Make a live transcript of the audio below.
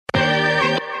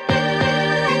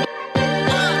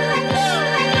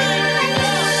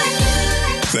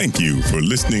Thank you for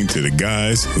listening to the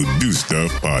Guys Who Do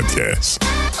Stuff podcast.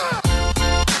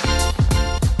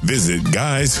 Visit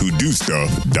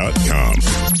guyswhodostuff.com.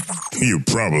 You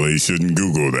probably shouldn't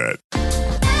Google that.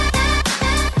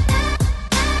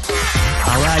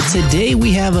 All right, today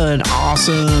we have an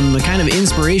awesome, kind of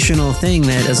inspirational thing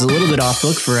that is a little bit off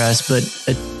book for us, but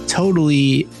a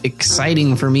totally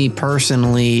exciting for me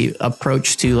personally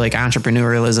approach to like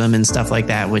entrepreneurialism and stuff like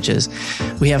that, which is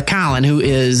we have Colin, who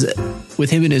is, with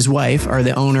him and his wife, are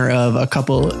the owner of a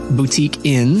couple boutique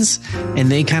inns, and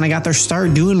they kind of got their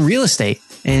start doing real estate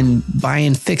and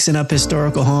buying, fixing up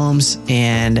historical homes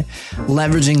and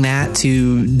leveraging that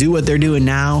to do what they're doing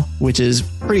now, which is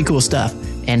pretty cool stuff.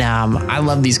 And I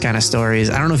love these kind of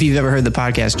stories. I don't know if you've ever heard the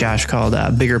podcast, Josh, called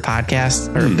Bigger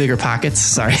Podcast or Bigger Pockets.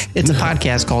 Sorry. It's a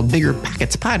podcast called Bigger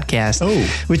Pockets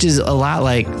Podcast, which is a lot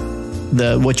like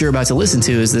what you're about to listen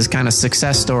to is this kind of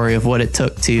success story of what it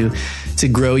took to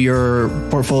grow your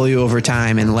portfolio over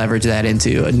time and leverage that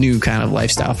into a new kind of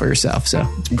lifestyle for yourself. So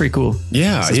it's pretty cool.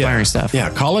 Yeah. It's inspiring stuff.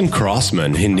 Yeah. Colin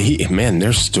Crossman, and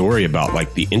their story about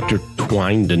like the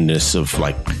intertwinedness of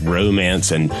like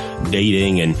romance and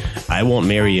dating, and I won't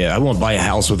buy a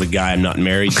house with a guy I'm not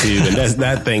married to. And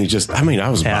that thing just, I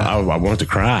wanted to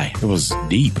cry. It was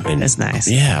deep. And that's nice.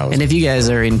 Yeah. And if you guys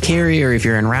are in Cary or if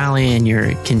you're in Raleigh and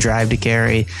you can drive to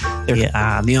Cary, they're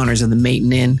the owners of the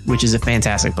Mayton Inn, which is a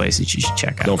fantastic place that you should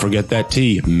check out. Don't forget that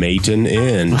T, Mayton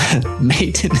Inn.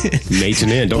 Mayton Inn. Mayton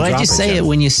Inn. Don't Why'd you say it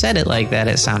when you said it like that?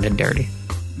 It sounded dirty.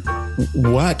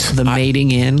 What? The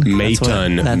Mating Inn.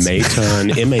 Mayton.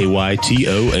 Mayton.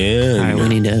 M-A-Y-T-O-N. All right,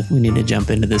 we need to jump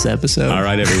into this episode. All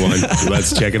right, everyone.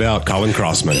 Let's check it out. Colin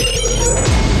Crossman.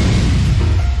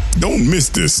 Don't miss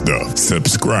this stuff.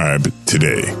 Subscribe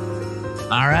today.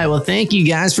 All right. Well, thank you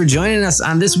guys for joining us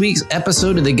on this week's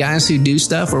episode of The Guys Who Do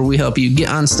Stuff, where we help you get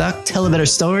unstuck, tell a better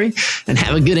story, and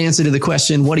have a good answer to the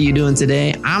question, what are you doing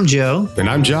today? I'm Joe. And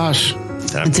I'm Josh.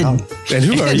 And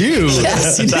who are you?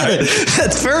 Yes, you did it.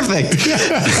 That's perfect.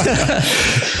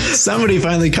 Somebody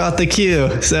finally caught the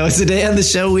cue. So today on the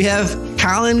show, we have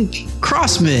Colin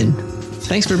Crossman.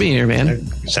 Thanks for being here, man.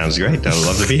 Sounds great. I would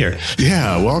love to be here.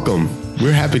 Yeah, welcome.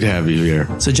 We're happy to have you here.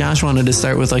 So Josh wanted to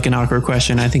start with like an awkward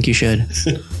question. I think you should.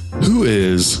 Who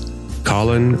is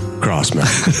Colin Crossman?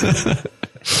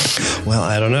 Well,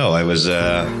 I don't know. I was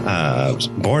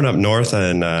born up north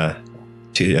in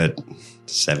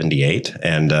 78,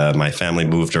 and my family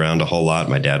moved around a whole lot.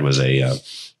 My dad was a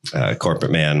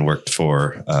corporate man, worked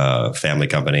for a family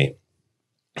company.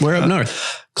 Where up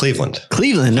north? Cleveland.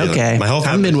 Okay. My whole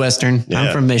family. I'm Midwestern. Yeah.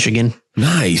 I'm from Michigan.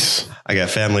 Nice. I got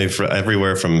family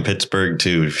everywhere from Pittsburgh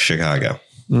to Chicago.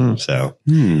 So,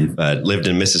 but lived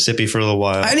in Mississippi for a little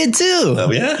while. I did too.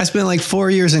 Oh, yeah? I spent like 4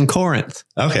 years in Corinth.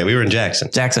 Okay. We were in Jackson.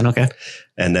 Okay.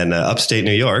 And then upstate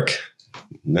New York.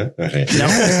 No? Okay. No.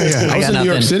 I was in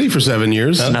New York City for 7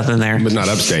 years. Nothing there. But not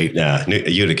upstate. Yeah.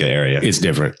 Utica area. It's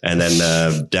different. And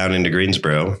then down into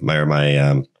Greensboro,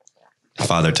 my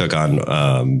father took on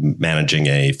managing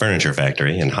a furniture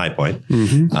factory in High Point.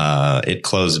 Mm-hmm. It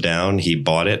closed down. He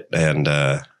bought it and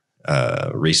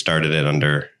restarted it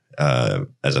under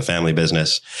as a family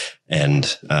business.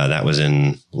 And that was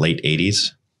in late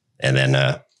 80s. And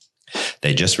then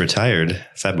they just retired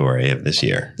February of this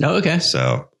year. Oh, okay.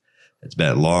 So it's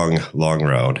been a long, long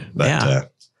road. But yeah.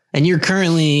 And you're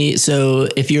currently, so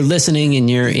if you're listening and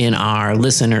you're in our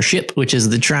listenership, which is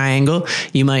the triangle,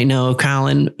 you might know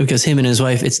Colin because him and his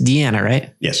wife, it's Deanna,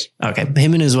 right? Yes. Okay.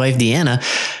 Him and his wife, Deanna,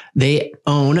 they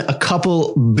own a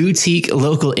couple boutique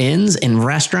local inns and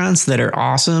restaurants that are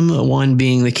awesome. One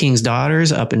being the King's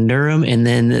Daughters up in Durham. And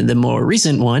then the more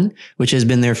recent one, which has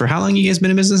been there for how long you guys been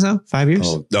in business now? 5 years?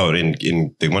 Oh, no,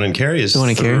 in the one in Cary is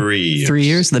 3 years. 3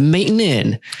 years. The Mayton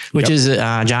Inn, which is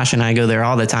Josh and I go there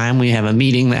all the time. We have a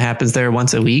meeting that happens there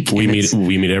once a week. We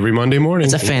meet every Monday morning.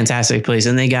 It's a fantastic place,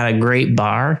 and they got a great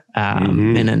bar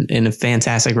in a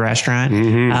fantastic restaurant.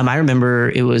 Mm-hmm. I remember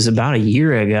it was about a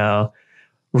year ago.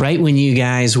 Right when you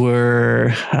guys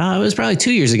were, it was probably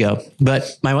 2 years ago,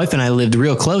 but my wife and I lived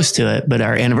real close to it, but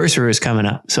our anniversary was coming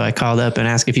up. So I called up and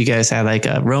asked if you guys had like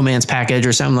a romance package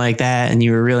or something like that. And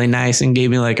you were really nice and gave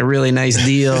me like a really nice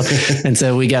deal. And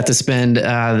so we got to spend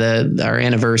our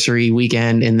anniversary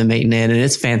weekend in the Mayton Inn, and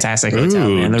it's a fantastic hotel,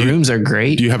 man. The rooms are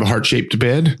great. Do you have a heart-shaped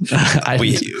bed?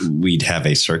 We'd have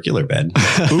a circular bed.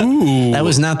 Ooh. That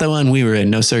was not the one we were in.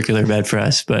 No circular bed for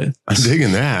us, but I'm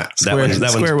digging that.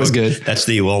 Square was good. That's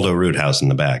the Waldo Root house in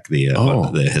the back,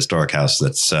 the historic house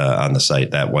that's on the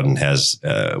site. That one has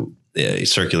a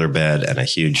circular bed and a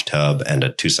huge tub and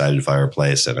a 2-sided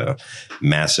fireplace and a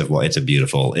massive wall.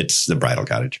 It's the bridal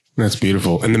cottage. That's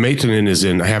beautiful. And the Mayton Inn is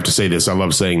in, I have to say this, I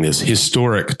love saying this,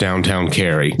 historic downtown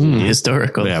Cary.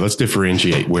 Historical. Yeah, let's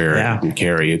differentiate where in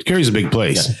Cary. Cary's a big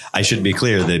place. Yeah. I should be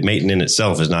clear that Mayton Inn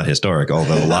itself is not historic,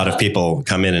 although a lot of people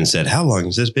come in and said, how long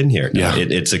has this been here? No,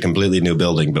 it's a completely new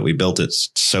building, but we built it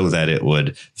so that it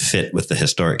would fit with the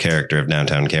historic character of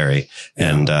downtown Cary.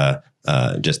 And I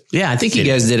think you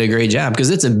guys did a great job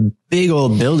because it's a big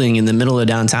old building in the middle of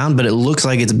downtown, but it looks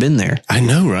like it's been there. I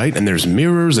know, right? And there's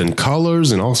mirrors and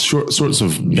colors and all sorts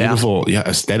of beautiful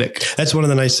aesthetic. That's one of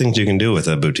the nice things you can do with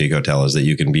a boutique hotel is that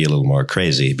you can be a little more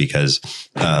crazy because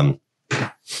you're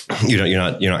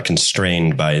not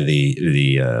constrained by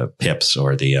the PIPs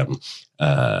or the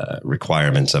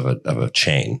requirements of a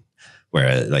chain.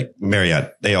 Where like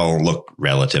Marriott, they all look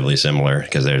relatively similar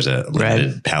because there's a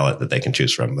limited palette that they can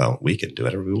choose from. Well, we can do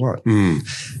whatever we want.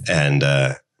 And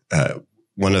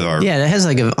one of our it has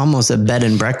like almost a bed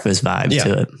and breakfast vibe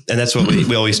to it. And that's what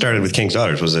we started with King's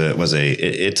Daughters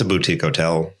it's a boutique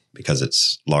hotel because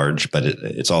it's large, but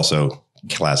it's also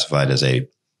classified as a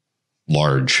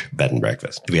large bed and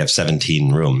breakfast. We have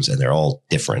 17 rooms and they're all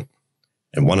different.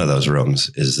 And one of those rooms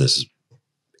is this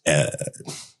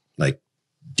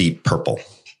deep purple.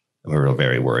 We were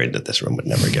very worried that this room would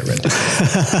never get rented.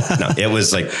 No, it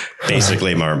was like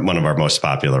basically one of our most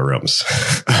popular rooms.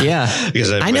 Yeah.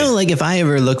 Because I know like if I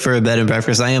ever look for a bed and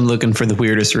breakfast, I am looking for the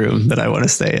weirdest room that I want to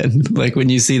stay in. Like when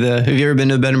you see have you ever been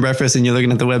to a bed and breakfast and you're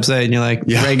looking at the website and you're like,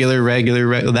 regular,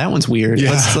 that one's weird.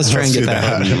 Yeah, let's try and get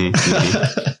that one.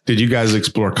 Did you guys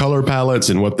explore color palettes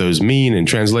and what those mean and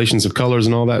translations of colors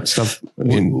and all that stuff?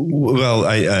 Well,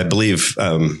 I believe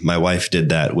my wife did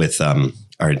that with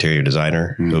our interior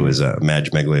designer, who is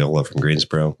Madge Megliola from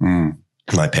Greensboro.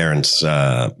 My parents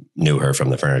knew her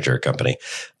from the furniture company.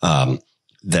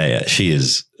 She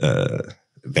is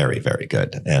very, very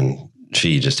good, and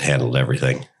she just handled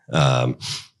everything. Of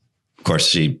course,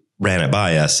 she ran it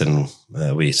by us, and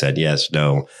we said yes,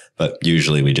 no, but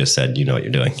usually we just said, you know what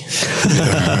you're doing.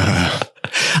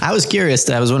 I was curious.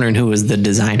 I was wondering who was the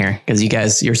designer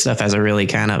because your stuff has a really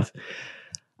kind of,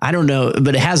 I don't know,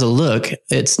 but it has a look.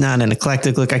 It's not an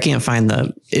eclectic look. I can't find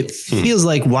it feels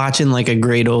like watching like a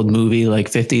great old movie,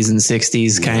 like 50s and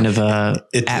 60s kind of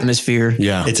atmosphere.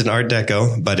 Yeah. It's an Art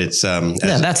Deco, but it's,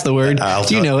 that's the word.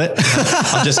 You know it.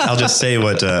 I'll just say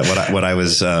what I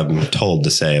was told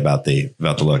to say about the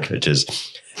look, which is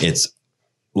it's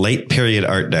late period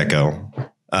Art Deco.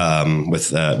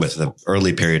 With the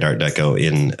early period Art Deco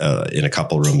in a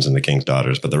couple rooms in the King's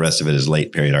Daughters, but the rest of it is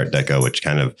late period Art Deco, which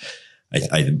kind of,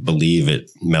 I believe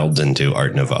it melds into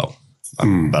Art Nouveau.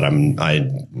 But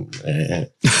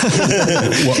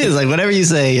it's like whatever you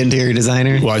say, interior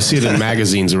designer. Well, I see it in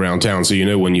magazines around town. So,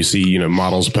 when you see,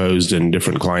 models posed and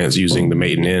different clients using the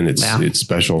Mayton Inn, it's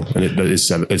special and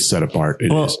it's set apart.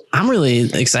 I'm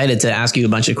really excited to ask you a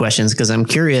bunch of questions because I'm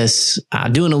curious,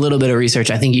 doing a little bit of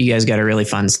research. I think you guys got a really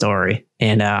fun story.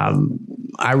 And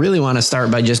I really want to start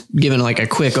by just giving like a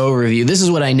quick overview. This is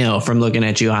what I know from looking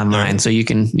at you online. So you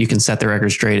can set the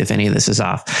record straight if any of this is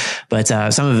off. But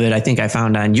some of it I think I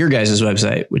found on your guys'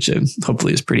 website, which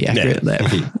hopefully is pretty accurate. Yeah.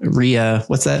 That Rhea,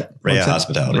 what's that? Rhea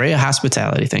Hospitality. Rhea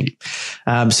Hospitality. Thank you.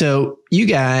 So you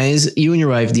guys, you and your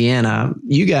wife, Deanna,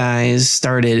 you guys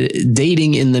started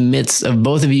dating in the midst of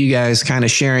both of you guys kind of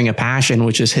sharing a passion,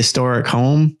 which is historic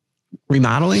home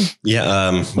remodeling.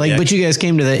 Yeah. But you guys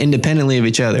came to that independently of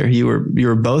each other. You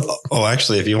were both. Oh,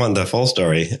 actually, if you want the full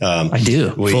story, I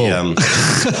do.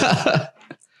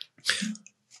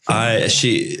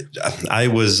 I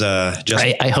was just.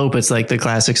 I hope it's like the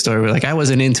classic story where like I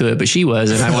wasn't into it, but she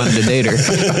was, and I wanted to date her.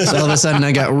 So all of a sudden,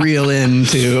 I got real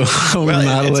into home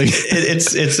remodeling.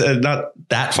 It's not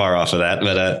that far off of that,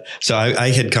 but so I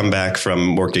had come back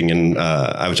from working in.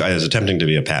 I was attempting to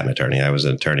be a patent attorney. I was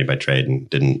an attorney by trade and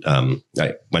didn't.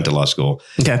 I went to law school.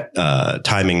 Okay.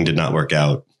 Timing did not work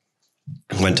out.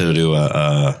 Went to do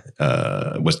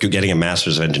was getting a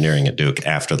master's of engineering at Duke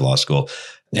after the law school.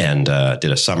 And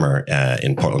did a summer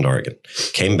in Portland, Oregon.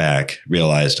 Came back,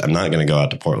 realized I'm not going to go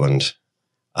out to Portland.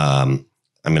 I'm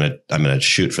going to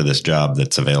shoot for this job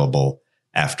that's available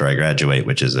after I graduate,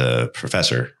 which is a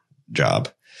professor job.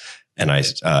 And I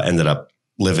ended up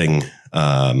living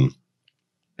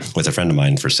with a friend of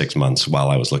mine for 6 months while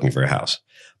I was looking for a house.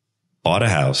 Bought a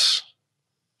house.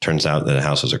 Turns out that the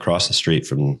house was across the street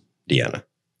from Deanna.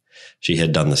 She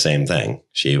had done the same thing.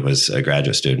 She was a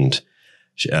graduate student.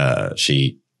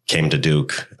 She came to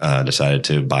Duke, decided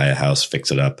to buy a house,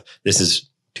 fix it up. This is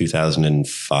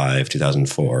 2005,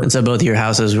 2004. And so both of your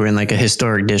houses were in like a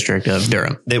historic district of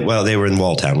Durham. They were in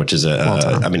Walltown, which is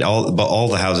all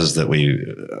the houses that we,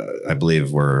 I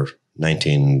believe, were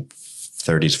 1930s,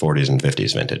 40s, and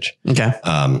 50s vintage. Okay.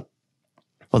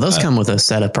 Well, those come with a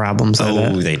set of problems.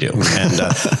 They do. And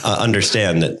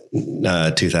understand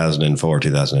that 2004,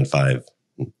 2005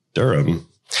 Durham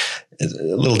is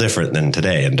a little different than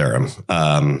today in Durham.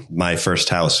 My first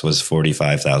house was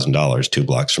 $45,000, 2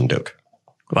 blocks from Duke.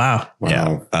 Wow.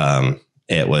 Yeah.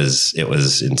 It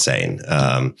was insane.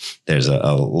 There's it had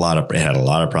a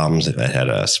lot of problems. It had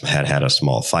a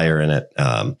small fire in it.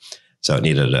 So it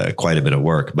needed quite a bit of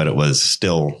work, but it was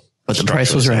still. But the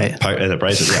price was right. The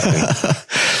price was right.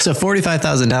 So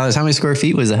 $45,000. How many square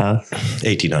feet was the house?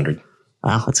 1,800.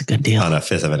 Wow, that's a good deal. On a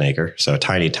fifth of an acre. So a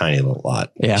tiny little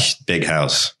lot. Yeah. Big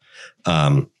house.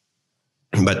 But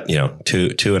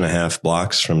 2.5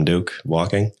 blocks from Duke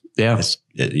walking. Yeah.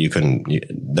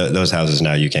 Those houses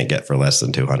now you can't get for less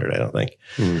than 200, I don't think.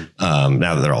 Now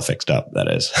that they're all fixed up, that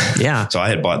is. Yeah. So I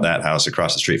had bought that house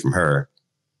across the street from her.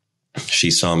 She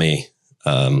saw me,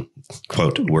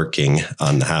 quote, working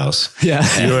on the house. Yeah.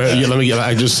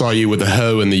 I just saw you with a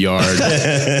hoe in the yard.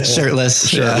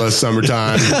 Shirtless,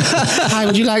 summertime. Hi,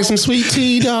 would you like some sweet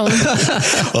tea, darling?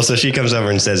 Well, so she comes over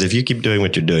and says, if you keep doing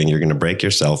what you're doing, you're going to break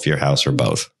yourself, your house, or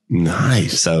both.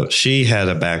 Nice. So she had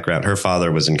a background. Her father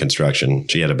was in construction.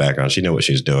 She had a background. She knew what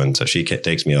she was doing. So she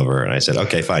takes me over and I said,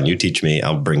 okay, fine. You teach me.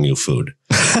 I'll bring you food.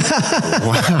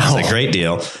 Wow. It's a great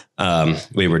deal.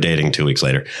 We were dating 2 weeks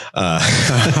later.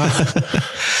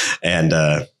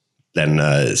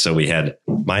 So we had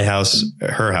my house,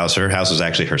 her house. Her house was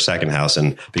actually her second house.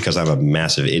 And because I'm a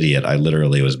massive idiot, I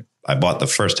bought the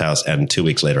first house and 2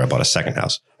 weeks later I bought a second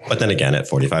house. But then again, at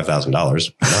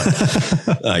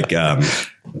 $45,000,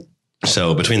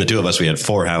 so between the two of us, we had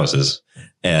 4 houses.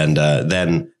 And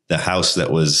then the house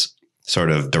that was sort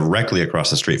of directly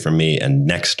across the street from me and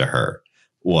next to her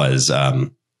was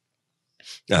went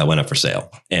up for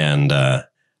sale. And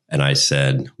I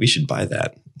said, we should buy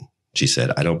that. She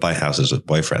said, I don't buy houses with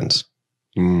boyfriends.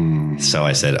 So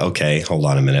I said, okay, hold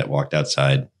on a minute. Walked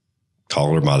outside,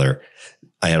 called her mother.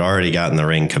 I had already gotten the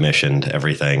ring commissioned,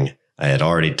 everything. I had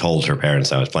already told her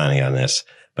parents I was planning on this.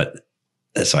 But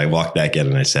so I walked back in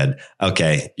and I said,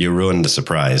 okay, you ruined the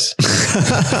surprise.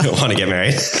 I don't want to get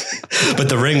married. But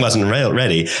the ring wasn't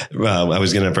ready. I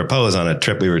was going to propose on a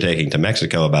trip we were taking to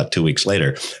Mexico about 2 weeks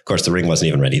later. Of course, the ring wasn't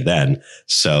even ready then.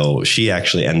 So she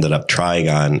actually ended up trying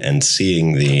on and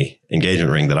seeing the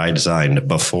engagement ring that I designed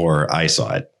before I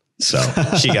saw it. So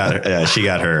she got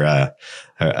her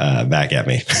back at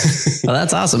me. Well,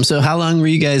 that's awesome. So how long were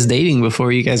you guys dating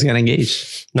before you guys got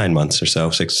engaged? 9 months or so,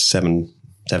 7,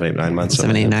 8, 9 months.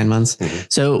 7, 8, 9 months. Mm-hmm.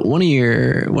 So one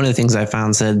of the things I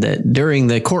found said that during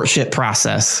the courtship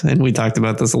process, and we talked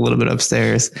about this a little bit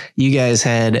upstairs, you guys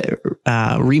had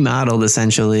remodeled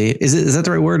essentially. Is that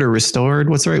the right word, or restored?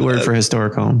 What's the right word for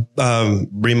historic home?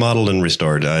 Remodeled and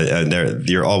restored.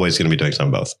 You're always going to be doing some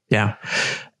of both. Yeah.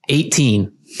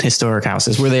 18 historic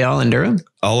houses. Were they all in Durham?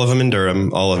 All of them in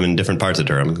Durham, all of them in different parts of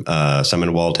Durham. Some in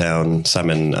Walltown, some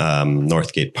in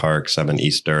Northgate Park, some in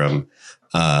East Durham.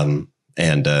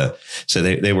 So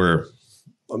they were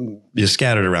just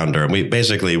scattered around Durham. We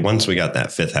basically, once we got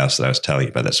that fifth house that I was telling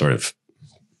you about, that sort of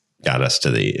got us to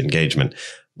the engagement,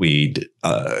 the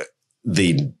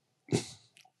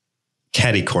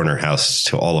catty corner house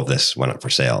to all of this went up for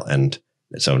sale. And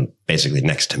so basically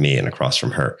next to me and across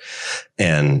from her.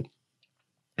 And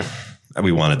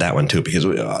we wanted that one too, because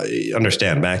we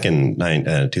understand back in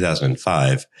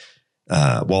 2005,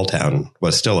 Walltown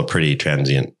was still a pretty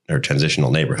transient or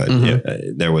transitional neighborhood.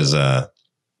 Mm-hmm. There was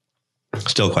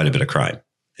still quite a bit of crime.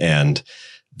 And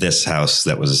this house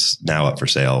that was now up for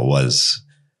sale was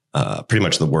pretty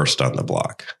much the worst on the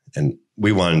block. And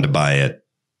we wanted to buy it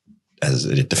as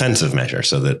a defensive measure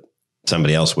so that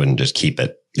somebody else wouldn't just keep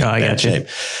it in bad shape.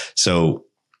 So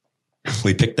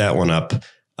we picked that one up,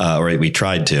 or we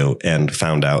tried to, and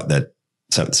found out that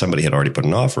somebody had already put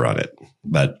an offer on it.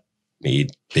 But me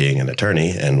being an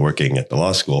attorney and working at the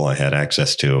law school, I had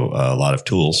access to a lot of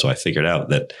tools. So I figured out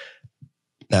that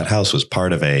that house was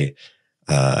part of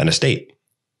an estate.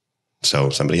 So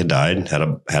somebody had died,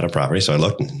 had a property. So I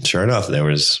looked, and sure enough, there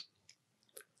was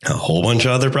a whole bunch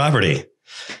of other property.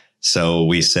 So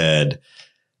we said,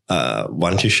 why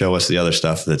don't you show us the other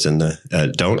stuff that's in the,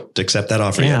 don't accept that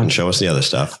offer yet and show us the other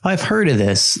stuff. I've heard of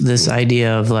this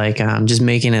idea of like, just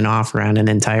making an offer on an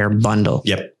entire bundle.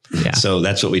 Yep. Yeah. So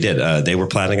that's what we did. They were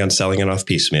planning on selling it off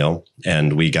piecemeal,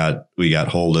 and we got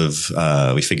hold of,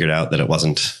 we figured out that it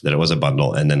was a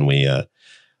bundle, and then we,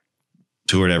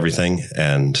 toured everything.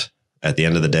 And at the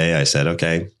end of the day, I said,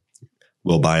 okay,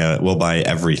 we'll buy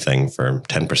everything for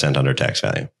 10% under tax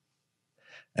value.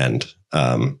 And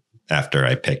after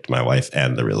I picked my wife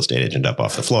and the real estate agent up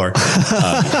off the floor,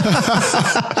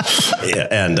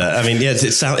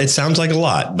 it sounds like a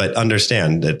lot, but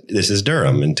understand that this is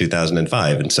Durham in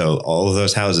 2005, and so all of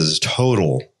those houses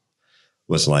total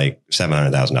was like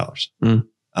 $700,000.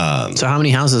 So how many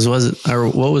houses was it, or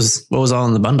what was all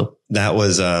in the bundle? That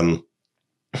was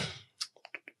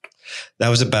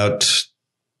about,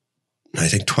 I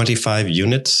think, 25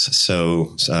 units.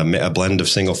 So a blend of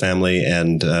single family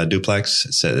and duplex.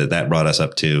 So that brought us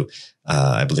up to,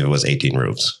 I believe it was 18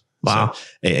 roofs. Wow. So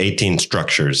 18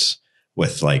 structures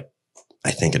with I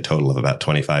think a total of about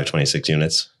 25, 26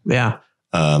 units. Yeah.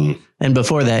 And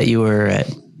before that you were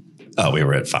at? Oh, we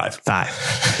were at 5.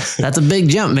 That's a big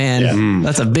jump, man. Yeah.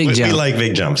 That's a big jump. We like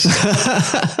big jumps.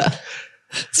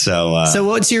 So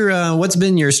what's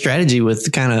been your strategy with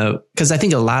because I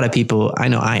think a lot of people, I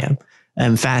know I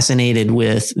am fascinated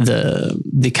with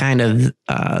the kind of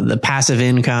the passive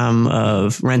income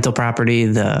of rental property,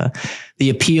 the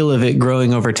appeal of it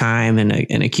growing over time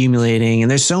and accumulating.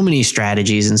 And there's so many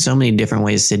strategies and so many different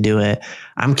ways to do it.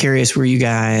 I'm curious, were you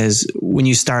guys, when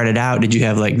you started out, did you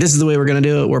have this is the way we're going to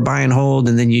do it, we're buy and hold,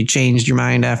 and then you changed your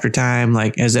mind after time?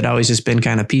 Has it always just been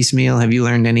kind of piecemeal? Have you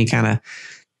learned any kind of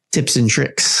tips and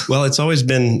tricks? Well, it's always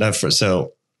been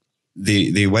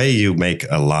the way you make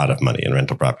a lot of money in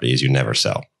rental property is you never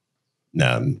sell.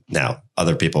 Now,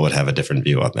 other people would have a different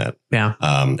view on that. Yeah.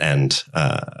 And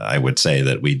I would say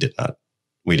that we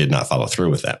did not follow through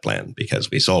with that plan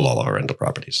because we sold all of our rental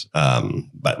properties.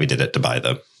 But we did it to buy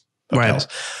the hotels.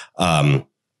 Right.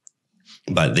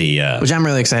 But which I'm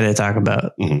really excited to talk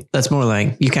about. Mm-hmm. That's more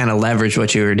like you kind of leverage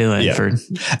what you were doing for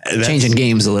changing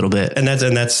games a little bit. And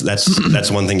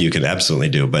that's one thing you can absolutely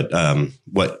do. But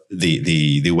what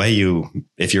the way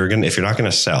if you're not going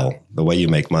to sell, the way you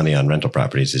make money on rental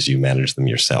properties is you manage them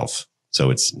yourself.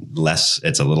 So it's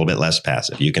a little bit less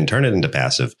passive. You can turn it into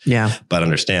passive. Yeah. But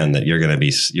understand that you're going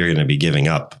to be giving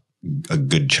up a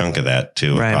good chunk of that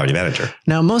to a property manager.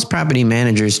 Now, most property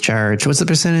managers charge, what's the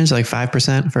percentage?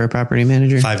 5% for a property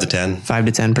manager? 5 to 10. 5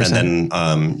 to 10%. And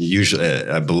then usually,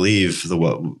 I believe for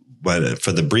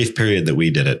the brief period that we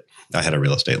did it, I had a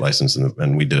real estate license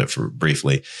and we did it for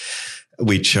briefly.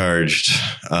 We charged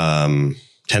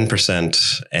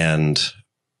 10% and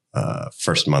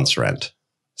first month's rent.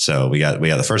 So we got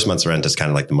the first month's rent as kind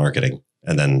of like the marketing,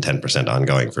 and then 10%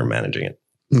 ongoing for managing it.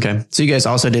 Okay. So you guys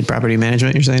also did property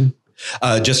management, you're saying?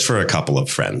 Just for a couple of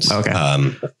friends. Okay.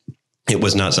 It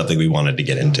was not something we wanted to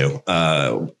get into.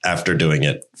 After doing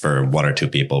it for one or two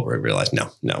people, we realized,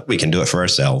 no, we can do it for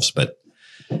ourselves, but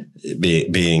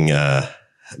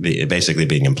basically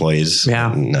being employees.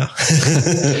 Yeah. No.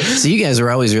 So you guys were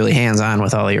always really hands-on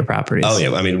with all of your properties. Oh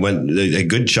yeah. I mean, when a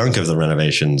good chunk of the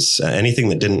renovations, anything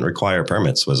that didn't require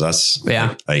permits was us.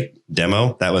 Yeah. Like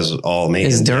demo, that was all me.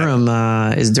 Is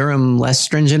Durham less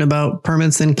stringent about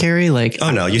permits than Cary?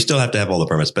 Oh no, you still have to have all the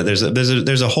permits, but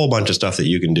there's a whole bunch of stuff that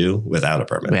you can do without a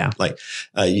permit. Yeah.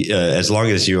 As long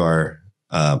as you are,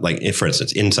 if for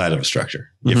instance, inside of a structure,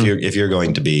 if you're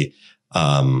going to be,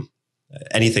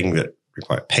 anything that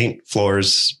require paint,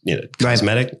 floors,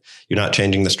 cosmetic. You're not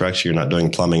changing the structure. You're not doing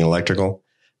plumbing, electrical.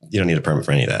 You don't need a permit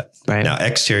for any of that. Right. Now,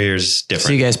 exterior's different.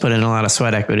 So you guys put in a lot of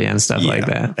sweat equity and stuff like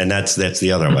that. And that's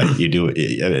the other way. You do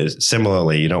it.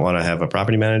 Similarly, you don't want to have a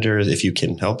property manager if you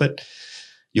can help it.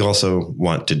 You also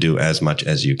want to do as much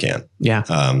as you can.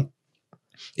 Yeah.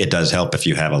 It does help if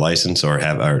you have a license or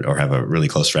have a really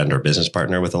close friend or business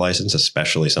partner with a license,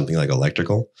 especially something like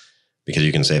electrical, because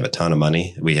you can save a ton of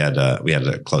money. We had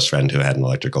a close friend who had an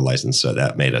electrical license, so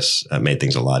that made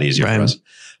things a lot easier for us.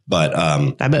 But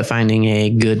I bet finding a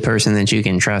good person that you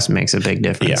can trust makes a big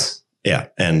difference. Yeah.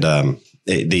 And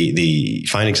the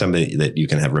finding somebody that you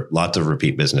can have lots of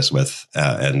repeat business with,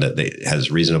 and that has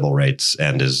reasonable rates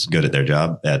and is good at their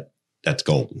job, that's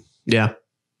golden. Yeah.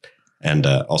 And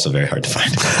also very hard to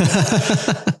find.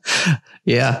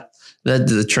 Yeah.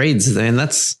 The trades, man,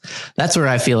 that's where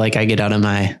I feel like I get out of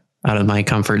my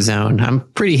comfort zone. I'm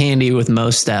pretty handy with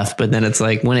most stuff, but then it's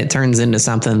like when it turns into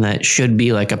something that should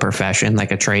be like a profession,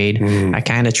 like a trade, I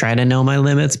kind of try to know my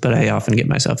limits, but I often get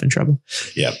myself in trouble.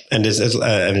 Yeah. And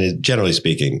generally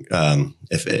speaking,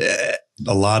 if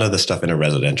a lot of the stuff in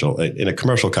a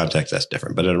commercial context, that's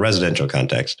different, but in a residential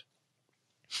context,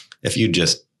 if you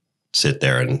just sit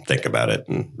there and think about it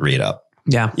and read up,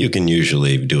 you can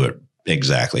usually do it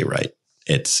exactly right.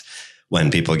 It's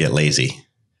when people get lazy.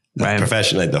 Right.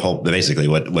 Professionally, basically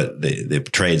what the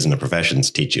trades and the professions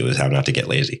teach you is how not to get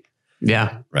lazy.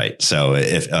 Yeah. Right. So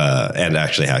and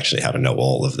actually how to know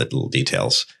all of the little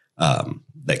details.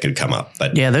 that could come up.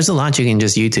 But yeah, there's a lot you can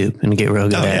just YouTube and get real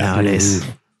good at nowadays.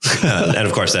 And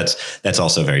of course, that's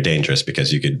also very dangerous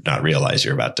because you could not realize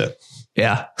you're about to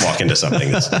walk into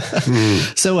something.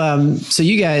 So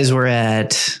you guys were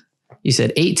at, you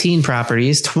said 18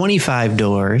 properties, 25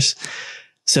 doors.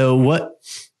 So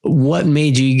what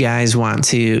made you guys want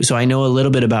to, so I know a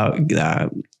little bit about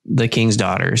the King's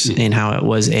Daughters and how it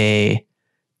was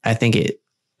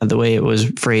the way it was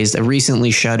phrased, a recently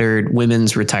shuttered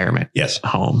women's retirement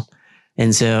home.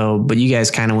 And so, but you guys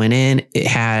kind of went in, it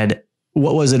had,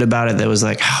 what was it about it that was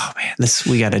like, oh man,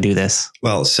 we got to do this?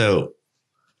 Well, so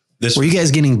were you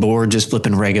guys getting bored just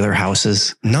flipping regular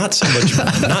houses? Not so much,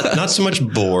 not so much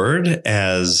bored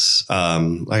as,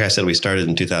 like I said, we started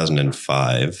in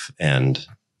 2005 and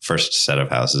first set of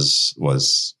houses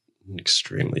was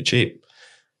extremely cheap.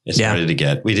 It started to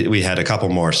get, we had a couple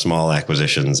more small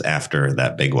acquisitions after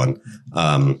that big one.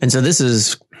 And so this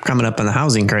is coming up on the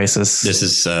housing crisis. This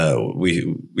is,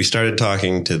 we started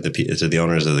talking to the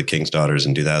owners of the King's Daughters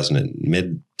in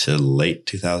mid to late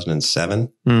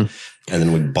 2007. And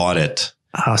then we bought it.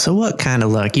 Oh, so what kind of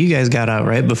luck? You guys got out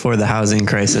right before the housing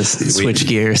crisis. Switch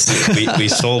gears. we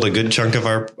sold a good chunk of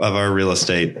our real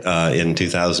estate, in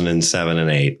 2007 and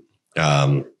 8.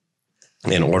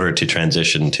 In order to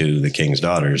transition to the King's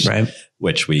Daughters,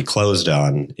 which we closed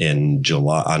on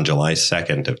July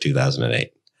 2nd of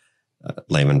 2008.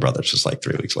 Lehman Brothers was like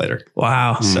 3 weeks later.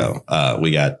 Wow. So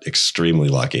we got extremely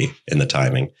lucky in the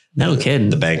timing. No kidding.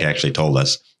 The bank actually told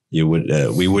us we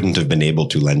wouldn't have been able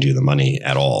to lend you the money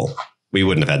at all. We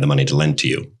wouldn't have had the money to lend to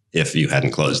you if you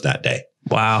hadn't closed that day.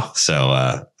 Wow.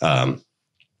 So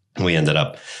we ended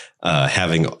up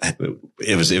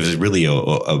it was really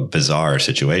a bizarre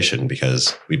situation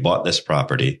because we bought this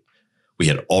property. We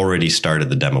had already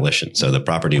started the demolition. So the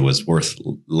property was worth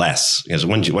less because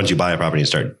once you buy a property and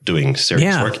start doing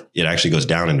serious work, it actually goes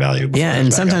down in value. Yeah.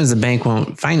 And sometimes the bank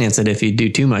won't finance it if you do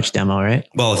too much demo, right?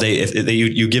 Well, if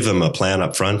you give them a plan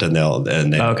up front and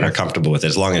they're comfortable with it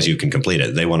as long as you can complete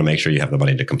it. They want to make sure you have the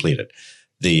money to complete it.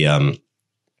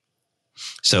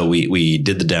 So we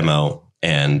did the demo.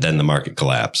 And then the market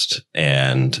collapsed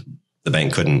and the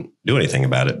bank couldn't do anything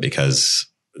about it because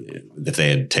if they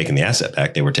had taken the asset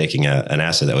back, they were taking an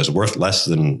asset that was worth less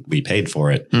than we paid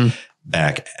for it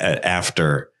back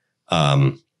after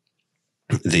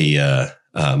the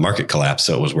market collapse.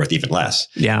 So it was worth even less.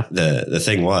 Yeah. The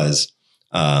thing was,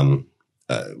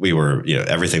 we were,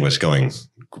 everything was going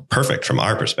perfect from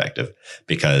our perspective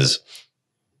because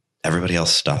everybody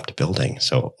else stopped building.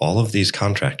 So all of these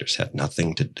contractors had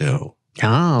nothing to do.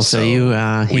 Oh, so you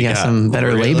got some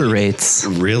better labor rates,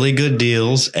 really good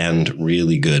deals and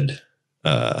really good.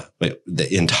 The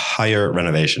entire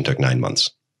renovation took 9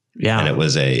 months. Yeah. And it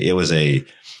was a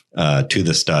to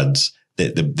the studs.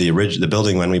 The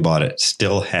building when we bought it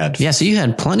still had. Yeah. So you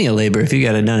had plenty of labor if you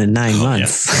got it done in 9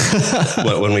 months.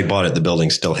 Yeah. When we bought it, the building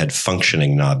still had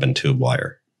functioning knob and tube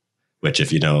wire, which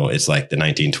if you know, it's like the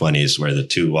 1920s where the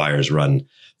two wires run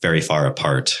very far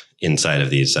apart inside of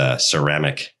these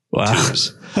ceramic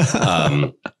tubes.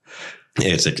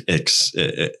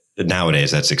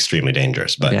 Nowadays that's extremely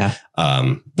dangerous, but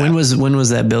when was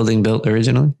that building built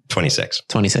originally? 26.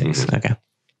 Mm-hmm. Okay.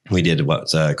 We did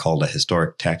what's called a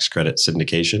historic tax credit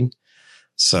syndication.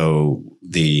 So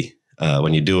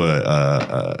when you do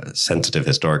a sensitive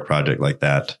historic project like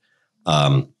that,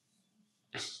 the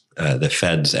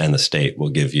feds and the state will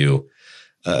give you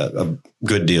a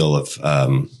good deal of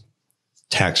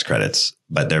tax credits,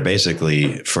 but they're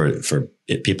basically for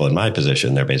people in my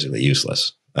position, they're basically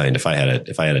useless. I mean, if I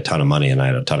had a ton of money and I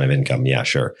had a ton of income, yeah,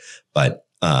 sure. But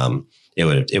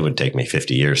it would take me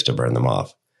 50 years to burn them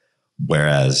off.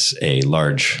 Whereas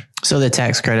so the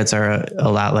tax credits are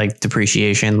a lot like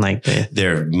depreciation,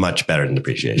 they're much better than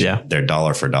depreciation. Yeah. They're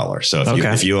dollar for dollar. So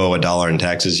if you owe $1 in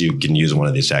taxes, you can use one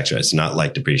of these tax credits. It's not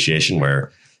like depreciation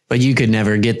where. But you could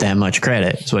never get that much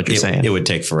credit, is what you're saying. It would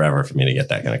take forever for me to get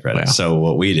that kind of credit. Wow. So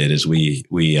what we did is we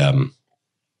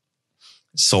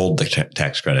sold the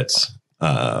tax credits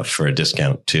for a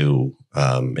discount to,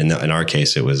 in our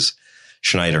case, it was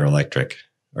Schneider Electric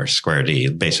or Square D.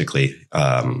 Basically,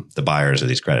 the buyers of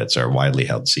these credits are widely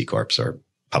held C Corps or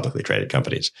publicly traded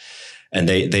companies. And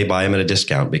they buy them at a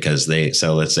discount because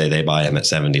let's say they buy them at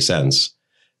 70 cents.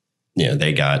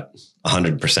 They got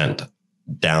 100%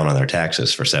 down on their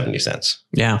taxes for 70 cents.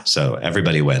 Yeah. So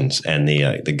everybody wins, and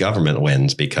the government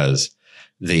wins because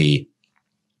they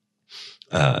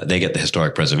get the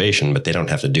historic preservation, but they don't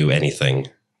have to do anything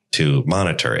to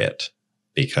monitor it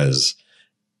because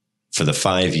for the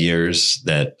 5 years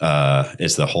that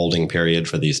is the holding period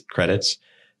for these credits,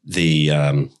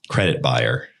 the credit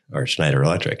buyer or Schneider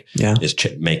Electric is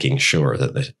making sure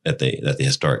that the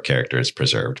historic character is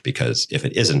preserved, because if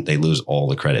it isn't, they lose all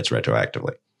the credits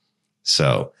retroactively.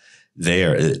 So they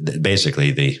are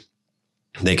basically the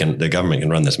government can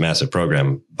run this massive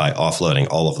program by offloading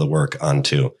all of the work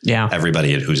onto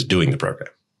everybody who's doing the program.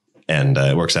 And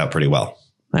it works out pretty well.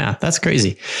 Yeah, that's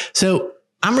crazy. So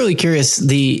I'm really curious,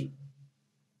 the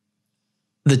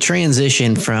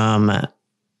transition from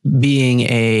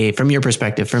your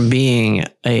perspective, from being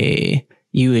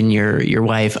you and your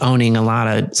wife owning a lot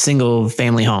of single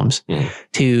family homes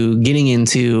to getting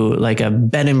into like a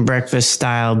bed and breakfast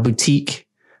style boutique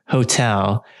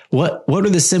hotel. What are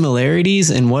the similarities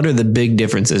and what are the big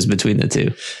differences between the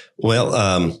two?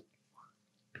 Well,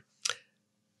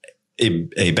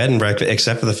 a bed and breakfast,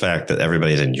 except for the fact that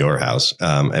everybody's in your house,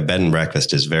 a bed and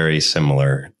breakfast is very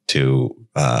similar to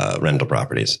rental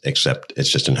properties, except it's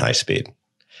just in high speed.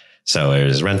 So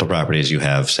as rental properties, you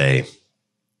have, say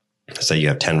you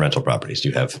have 10 rental properties,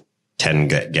 you have 10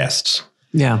 guests.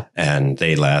 Yeah. And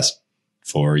they last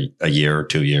for a year,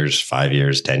 2 years, 5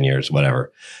 years, 10 years,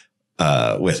 whatever.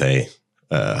 With a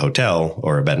hotel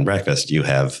or a bed and breakfast, you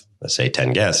have, let's say,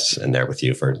 10 guests and they're with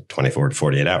you for 24 to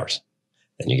 48 hours.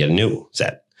 And you get a new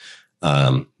set.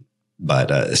 So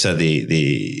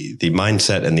the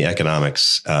mindset and the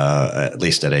economics, at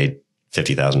least at a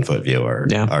 50,000 foot view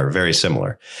are very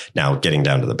similar. Now, getting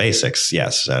down to the basics,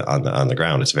 yes, on the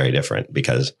ground, it's very different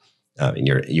because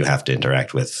you have to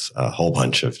interact with a whole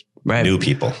bunch of new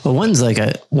people. Well, one's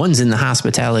in the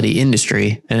hospitality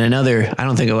industry, and another, I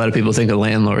don't think a lot of people think of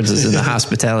landlords as in the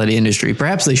hospitality industry.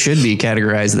 Perhaps they should be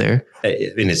categorized there.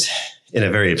 I mean, it's in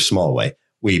a very small way.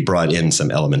 We brought in some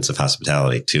elements of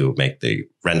hospitality to make the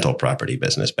rental property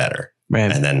business better.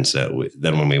 Right. And then,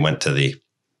 then when we went to the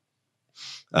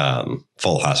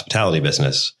full hospitality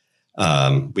business,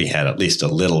 we had at least a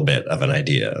little bit of an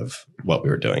idea of what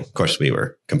we were doing. Of course, we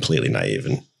were completely naive.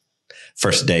 And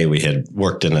first day we had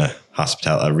worked in a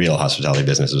real hospitality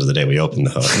business was the day we opened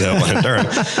the one in Durham.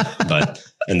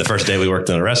 And the first day we worked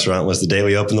in a restaurant was the day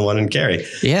we opened the one in Cary.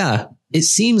 Yeah. It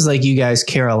seems like you guys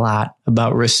care a lot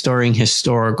about restoring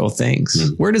historical things.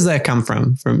 Mm. Where does that come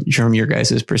from your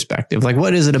guys' perspective? Like,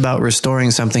 what is it about restoring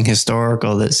something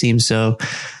historical that seems so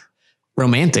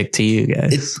romantic to you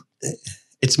guys?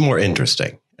 It's more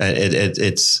interesting.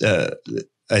 It's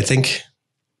I think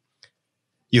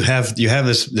you have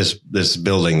this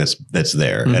building that's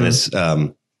there, mm-hmm. and it's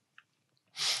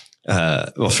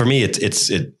well, for me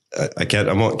I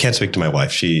can't speak to my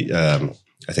wife. She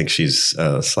I think she's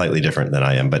slightly different than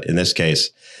I am, but in this case,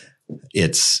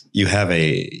 you have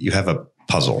a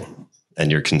puzzle and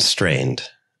you're constrained,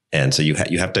 and so you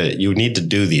need to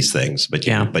do these things, but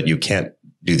you can't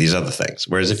do these other things.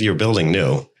 Whereas if you're building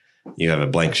new, you have a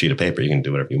blank sheet of paper, you can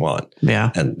do whatever you want. Yeah,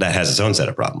 and that has its own set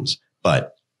of problems.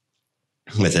 But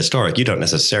with historic, you don't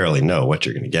necessarily know what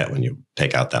you're going to get when you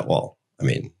take out that wall. I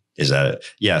mean,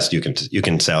 yes, you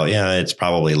can sell. Yeah, it's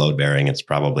probably load bearing. It's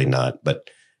probably not, but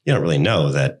you don't really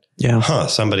know that. Yeah.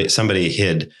 Somebody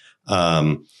hid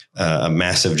a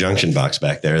massive junction box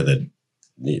back there that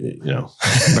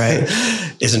right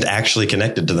isn't actually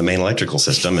connected to the main electrical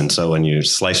system, and so when you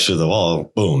slice through the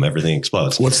wall, boom, everything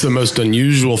explodes. What's the most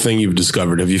unusual thing you've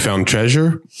discovered? Have you found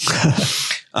treasure?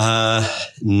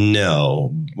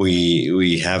 No,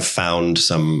 we have found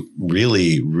some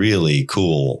really, really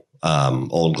cool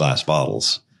old glass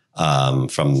bottles.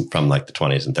 From like the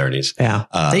 20s and 30s. Yeah.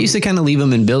 They used to kind of leave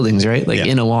them in buildings, right? Like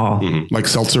in a wall. Mm-hmm. Like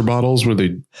seltzer bottles? Were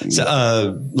they?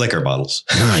 Liquor bottles.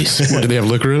 Nice. What, do they have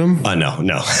liquor in them? No.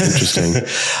 Interesting.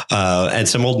 And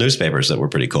some old newspapers that were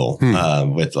pretty cool.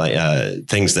 With like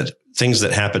things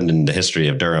that happened in the history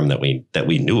of Durham that we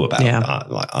knew about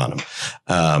on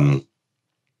them.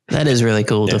 That is really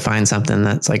cool to find something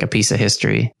that's like a piece of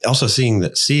history. Also seeing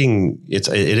it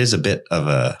is a bit of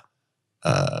a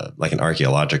like an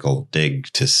archaeological dig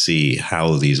to see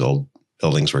how these old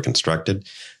buildings were constructed.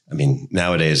 I mean,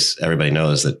 nowadays everybody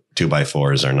knows that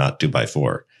 2x4s are not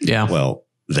 2x4. Yeah. Well,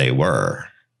 they were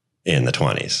in the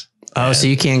 20s. Oh, so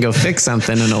you can't go fix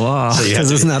something in a wall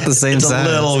because it's not the same size.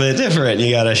 It's a little bit different.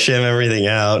 You got to shim everything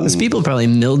out. Because people probably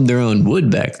milled their own wood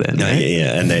back then. Right?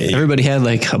 Yeah. And everybody had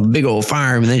like a big old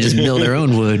farm and they just milled their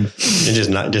own wood. And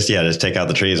just take out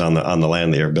the trees on the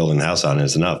land that you're building the house on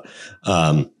is enough.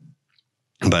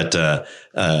 But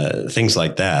things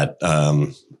like that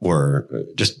were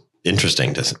just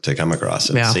interesting to come across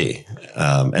and see.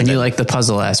 And you like the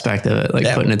puzzle aspect of it,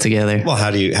 like putting it together. Well,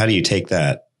 how do you take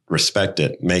that, respect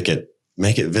it, make it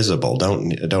visible,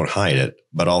 don't hide it,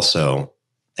 but also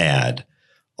add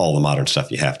all the modern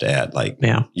stuff you have to add. Like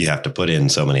you have to put in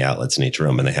so many outlets in each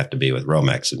room, and they have to be with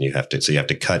Romex, and you have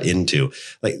to cut into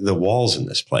like the walls in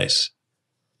this place.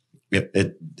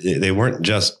 They weren't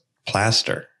just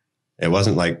plaster. It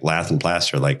wasn't like lath and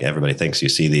plaster like everybody thinks. You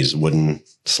see these wooden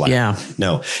slabs. Yeah.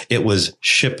 No, it was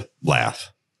ship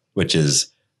lath, which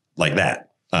is like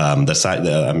that. The side,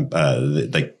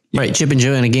 like. Right, Chip and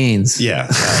Joanna Gaines. Yeah.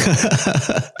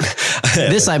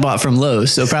 This I bought from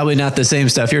Lowe's, so probably not the same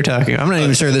stuff you're talking about. I'm not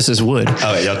even sure this is wood.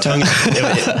 Oh,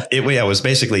 yeah. It was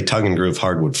basically tongue and groove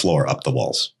hardwood floor up the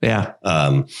walls. Yeah.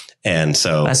 And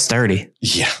so. That's sturdy.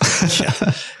 Yeah.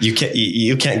 You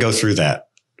can't go through that.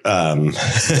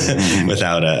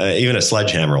 Without even a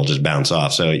sledgehammer will just bounce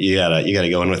off. So you gotta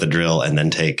go in with a drill and then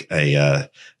take a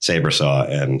saber saw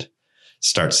and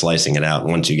start slicing it out.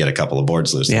 And once you get a couple of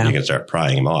boards loose, then you can start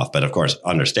prying them off. But of course,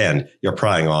 understand you're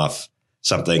prying off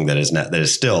something that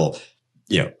is still,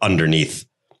 underneath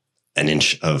an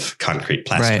inch of concrete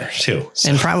plaster too. So.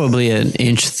 And probably an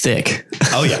inch thick.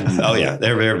 Oh yeah.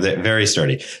 They're very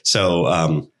sturdy.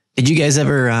 So, did you guys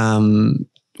ever,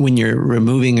 when you're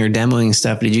removing or demoing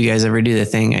stuff, did you guys ever do the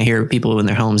thing? I hear people in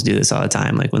their homes do this all the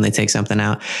time. Like when they take something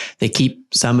out, they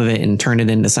keep some of it and turn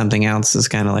it into something else. It's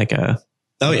kind of like a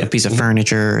piece of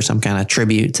furniture or some kind of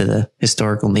tribute to the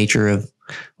historical nature of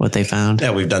what they found.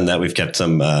 Yeah, we've done that. We've kept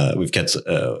some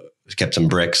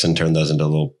bricks and turned those into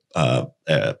little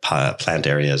plant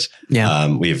areas. Yeah.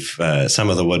 We've some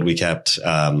of the wood we kept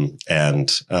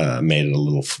and made it a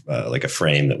little like a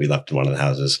frame that we left in one of the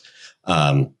houses.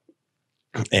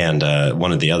 And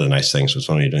one of the other nice things was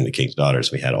when we were doing the King's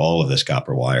Daughters, we had all of this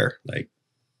copper wire, like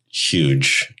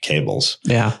huge cables.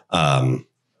 Yeah.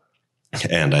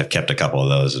 And I've kept a couple of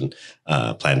those and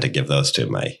plan to give those to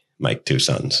my two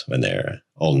sons when they're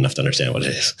old enough to understand what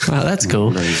it is. Wow, that's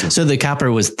cool. So the copper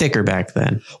was thicker back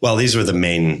then. Well, these were the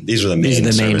main service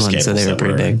ones, cables, so they were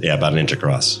pretty big. Yeah, about an inch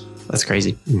across. That's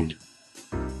crazy.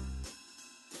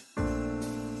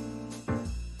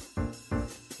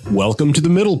 Welcome to the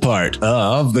middle part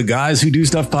of the Guys Who Do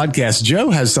Stuff podcast. Joe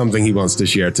has something he wants to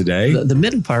share today. The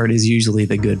middle part is usually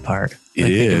the good part. It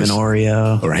is. Think of an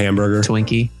Oreo or a hamburger,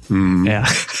 Twinkie. Yeah.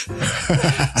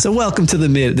 So welcome to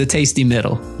the tasty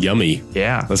middle. Yummy.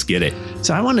 Yeah. Let's get it.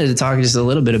 So I wanted to talk just a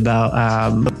little bit about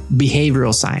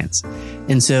behavioral science.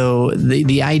 And so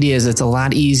the idea is it's a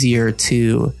lot easier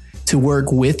to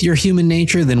work with your human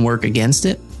nature than work against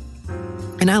it.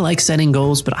 And I like setting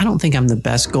goals, but I don't think I'm the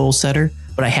best goal setter.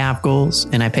 But I have goals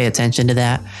and I pay attention to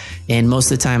that. And most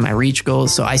of the time I reach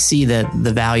goals. So I see the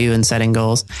value in setting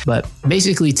goals. But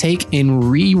basically take and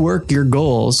rework your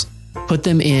goals, put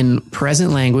them in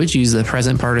present language, use the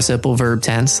present participle verb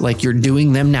tense, like you're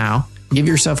doing them now. Give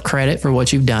yourself credit for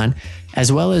what you've done, as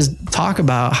well as talk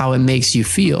about how it makes you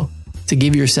feel to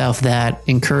give yourself that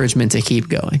encouragement to keep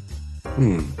going.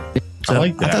 So I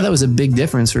like that. I thought that was a big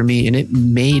difference for me, and it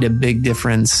made a big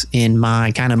difference in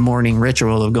my kind of morning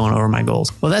ritual of going over my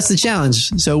goals. Well, that's the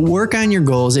challenge. So work on your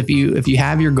goals. If you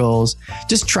have your goals,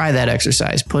 just try that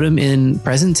exercise. Put them in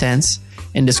present tense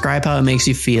and describe how it makes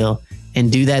you feel,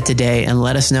 and do that today, and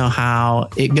let us know how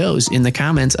it goes in the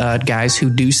comments at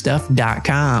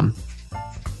guyswhodostuff.com.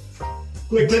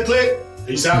 Click.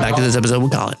 Peace out. Back to this episode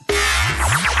with Colin.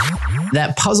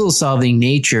 That puzzle solving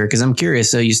nature, because I'm curious.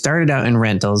 So you started out in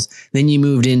rentals, then you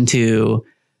moved into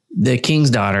the King's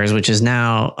Daughters, which is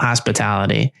now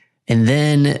hospitality. And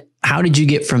then how did you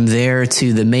get from there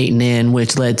to the Mayton Inn,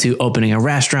 which led to opening a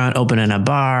restaurant, opening a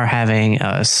bar, having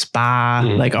a spa,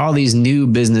 like all these new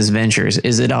business ventures?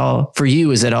 Is it all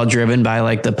driven by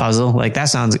like the puzzle? Like that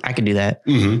sounds, I could do that.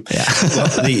 Mm-hmm. Yeah. Well,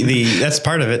 that's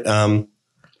part of it.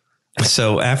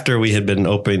 So after we had been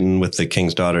open with the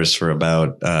King's Daughters for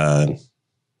about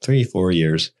 3-4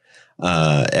 years,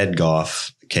 Ed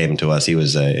Goff came to us. He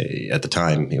was at the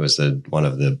time he was one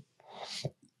of the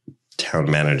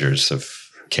town managers of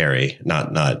Cary,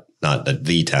 not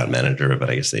the town manager, but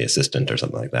I guess the assistant or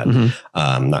something like that. Mm-hmm.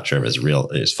 I'm not sure of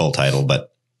his full title,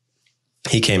 but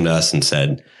he came to us and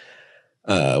said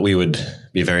we would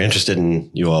be very interested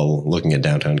in you all looking at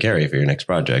downtown Cary for your next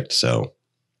project. So.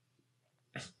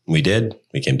 We did.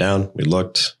 We came down. We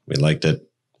looked. We liked it,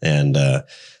 and a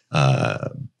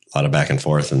lot of back and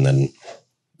forth, and then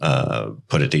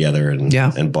put it together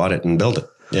and bought it and built it.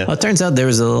 Yeah. Well, it turns out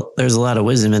there's a lot of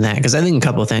wisdom in that, because I think a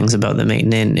couple of things about the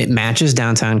Mayton Inn. It matches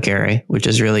downtown Cary, which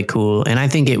is really cool. And I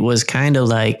think it was kind of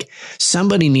like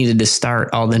somebody needed to start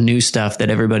all the new stuff that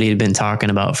everybody had been talking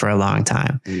about for a long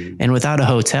time. And without a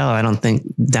hotel, I don't think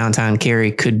downtown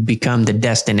Cary could become the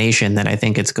destination that I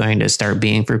think it's going to start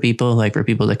being for people, like for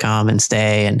people to come and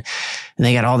stay and and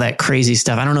they got all that crazy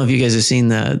stuff. I don't know if you guys have seen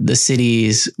the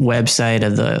city's website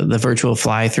of the virtual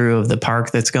fly through of the park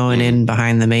that's going in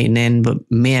behind the Mayton Inn, but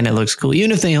man, it looks cool.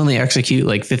 Even if they only execute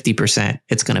like 50%,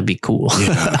 it's going to be cool.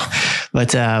 Yeah.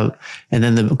 But, and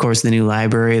then of course the new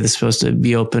library that's supposed to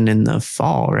be open in the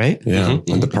fall, right? Yeah.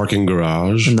 And the parking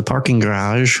garage. And the parking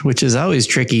garage, which is always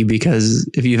tricky because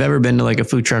if you've ever been to like a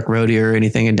food truck rodeo or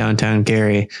anything in downtown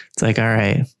Cary, it's like, all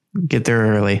right, get there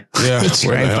early. Yeah.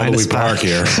 Where the hell do we park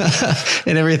here?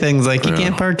 And everything's like, you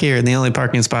can't park here. And the only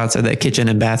parking spots are that kitchen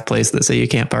and bath place that say you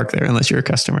can't park there unless you're a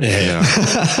customer. Yeah.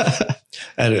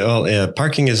 And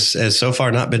parking has so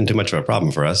far not been too much of a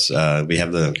problem for us. We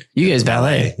have you guys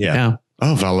valet. Yeah.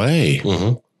 Oh, valet.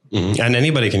 Mm-hmm. Mm-hmm. And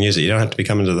anybody can use it. You don't have to be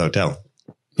coming to the hotel.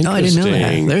 Oh, I didn't know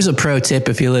that. There's a pro tip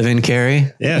if you live in Cary.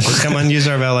 Yeah, just come on, use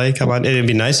our valet. Come on. It'd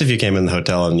be nice if you came in the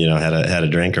hotel and, had a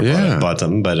drink or bought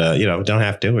something, but, don't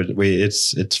have to.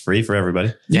 It's free for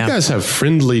everybody. You guys have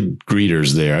friendly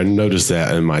greeters there. I noticed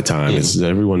that in my time. It's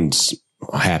everyone's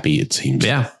happy, it seems.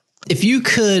 Yeah. If you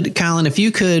could, Colin,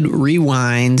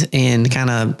 rewind and kind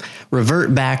of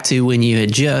revert back to when you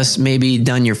had just maybe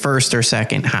done your first or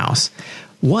second house,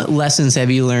 what lessons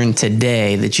have you learned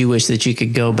today that you wish that you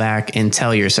could go back and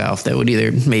tell yourself that would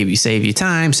either maybe save you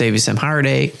time, save you some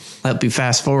heartache, help you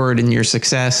fast forward in your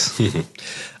success?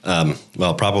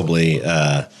 Well, probably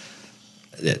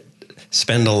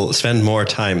spend more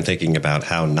time thinking about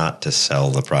how not to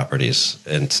sell the properties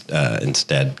and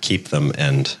instead keep them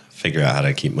and figure out how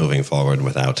to keep moving forward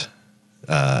without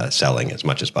selling as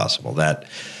much as possible. That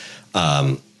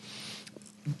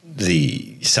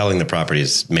the selling the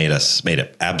properties made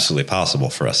it absolutely possible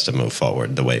for us to move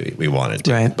forward the way we wanted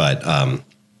to. Right. But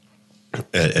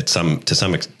to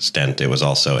some extent, it was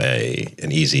also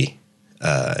an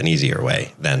easier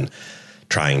way than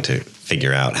trying to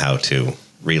figure out how to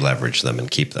re-leverage them and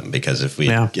keep them. Because if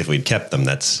we'd kept them,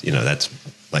 that's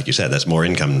like you said, that's more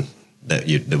income that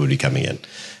would be coming in.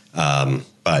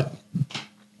 But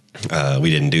we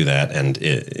didn't do that, and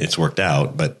it's worked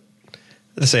out. But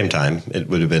at the same time, it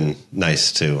would have been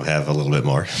nice to have a little bit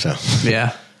more. So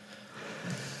yeah.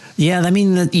 I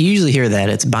mean, you usually hear that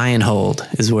it's buy and hold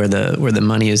is where the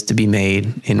money is to be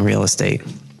made in real estate.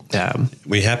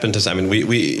 We happen to. I mean,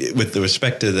 we with the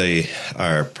respect to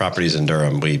our properties in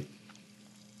Durham,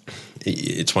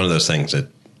 it's one of those things that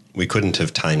we couldn't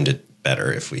have timed it better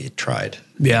if we had tried.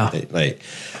 Yeah,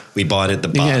 we bought at the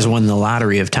bottom. You guys won the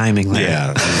lottery of timing there.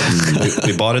 Yeah.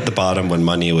 we bought at the bottom when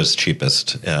money was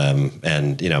cheapest. And,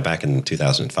 back in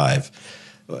 2005,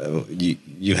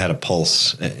 you had a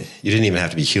pulse. You didn't even have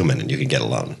to be human and you could get a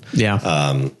loan. Yeah.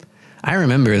 I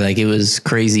remember it was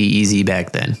crazy easy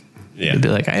back then. Yeah. You'd be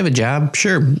like, I have a job.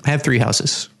 Sure. I have 3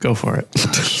 houses. Go for it.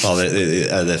 Well,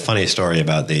 the funny story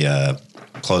about the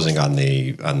closing on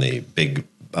the big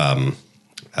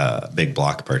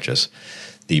block purchase,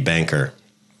 the banker,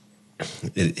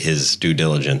 his due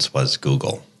diligence was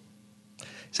Google. He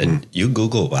said, "You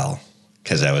Google well,"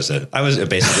 because I was on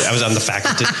the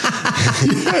faculty.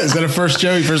 Yeah, is that a first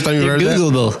time you heard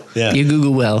Googleable. that? Yeah, you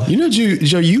Google well.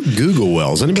 Joe, you Google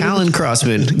well. Is anybody? Colin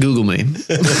Crossman, Google me.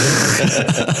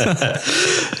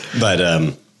 But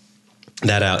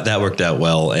that worked out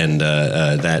well, and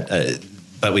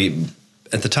but we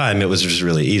at the time it was just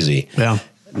really easy. Yeah.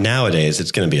 Nowadays,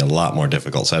 it's going to be a lot more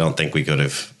difficult. So I don't think we could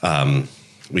have.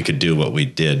 We could do what we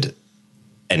did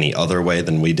any other way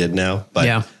than we did now.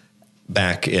 But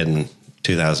back in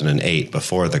 2008,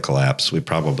 before the collapse, we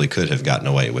probably could have gotten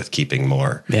away with keeping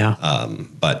more. Yeah.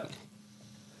 But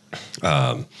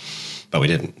we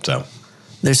didn't. So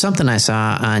there's something I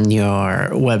saw on your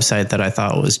website that I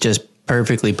thought was just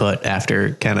perfectly put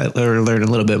after kind of learn a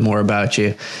little bit more about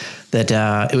you. That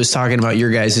it was talking about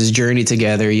your guys' journey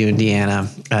together, you and Deanna.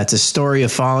 It's a story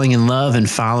of falling in love and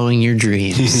following your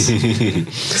dreams.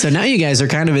 So now you guys are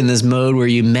kind of in this mode where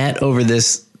you met over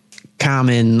this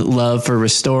common love for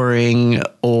restoring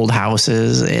old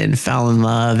houses and fell in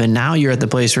love. And now you're at the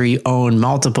place where you own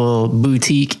multiple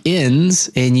boutique inns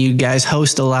and you guys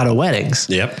host a lot of weddings.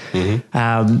 Yep.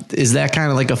 Mm-hmm. Is that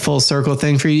kind of like a full circle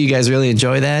thing for you? You guys really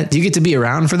enjoy that? Do you get to be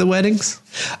around for the weddings?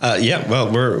 Yeah.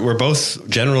 Well, we're both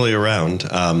generally around.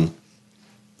 Are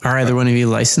either one of you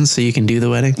licensed so you can do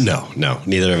the wedding? No,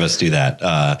 neither of us do that.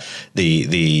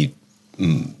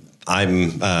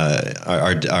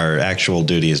 Our actual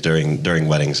duties during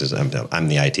weddings is I'm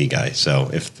the IT guy. So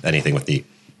if anything with the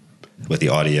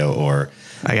audio or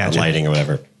lighting or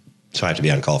whatever, so I have to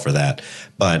be on call for that.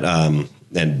 But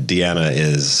and Deanna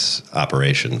is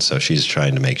operations, so she's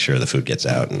trying to make sure the food gets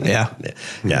out. And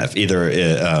if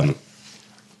either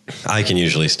I can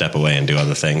usually step away and do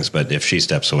other things, but if she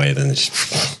steps away, then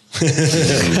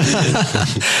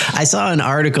I saw an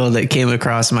article that came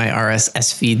across my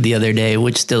RSS feed the other day,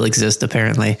 which still exists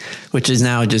apparently, which is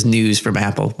now just news from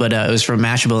Apple. But it was from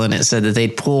Mashable, and it said that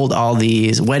they'd pulled all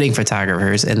these wedding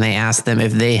photographers, and they asked them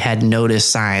if they had noticed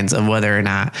signs of whether or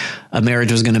not a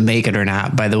marriage was going to make it or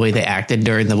not by the way they acted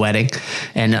during the wedding.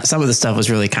 And some of the stuff was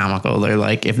really comical. They're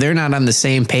like, if they're not on the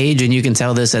same page, and you can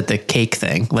tell this at the cake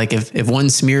thing, like if one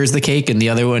smears the cake and the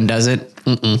other one doesn't,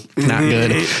 not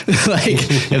good. Like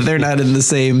if they're not in the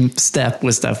same step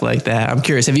with stuff like that. I'm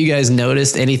curious, have you guys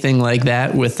noticed anything like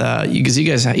that with because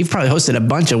you've probably hosted a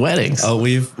bunch of weddings. Oh,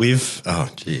 oh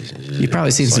geez. You've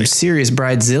probably seen some serious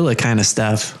bridezilla kind of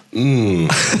stuff.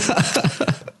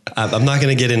 I'm not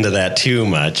going to get into that too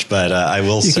much, but I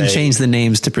will say... You can change the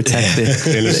names to protect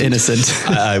the innocent.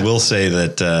 I will say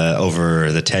that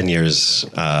over the 10 years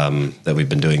that we've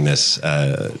been doing this,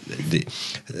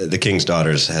 the King's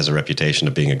Daughters has a reputation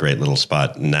of being a great little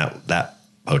spot, and that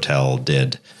hotel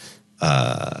did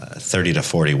 30 to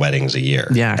 40 weddings a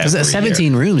year. Yeah, because at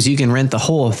 17 rooms, you can rent the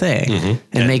whole thing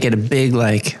and make it a big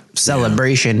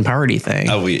celebration party thing.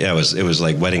 Oh, it was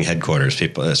like wedding headquarters.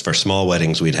 People, for small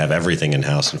weddings, we'd have everything in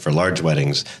house, and for large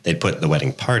weddings, they'd put the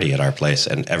wedding party at our place,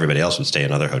 and everybody else would stay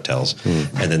in other hotels,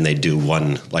 and then they'd do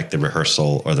one, like the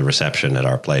rehearsal or the reception at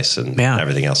our place, and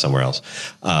everything else somewhere else.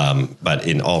 But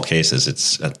in all cases,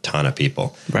 it's a ton of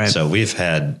people. Right. So we've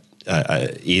had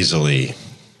easily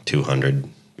 200,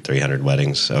 300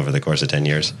 weddings over the course of 10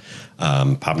 years,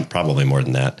 probably more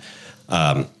than that.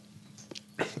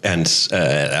 And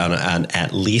on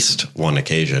at least one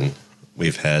occasion,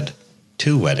 we've had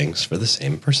 2 weddings for the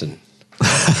same person.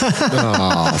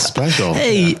 Oh, special.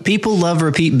 Hey, people love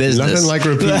repeat business. Nothing like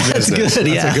repeat business. That's good.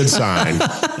 That's a good sign.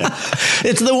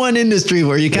 It's the one industry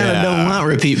where you kind of don't want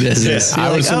repeat business.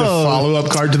 I would send a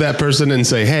follow-up card to that person and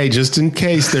say, hey, just in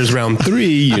case there's round 3,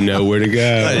 you know where to go.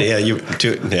 That's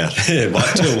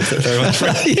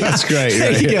great.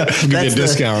 Right? Give you a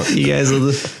discount. You guys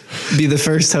will be the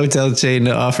first hotel chain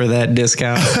to offer that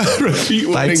discount.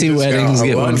 Buy 2 weddings,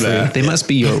 get one free. They must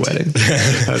be your wedding.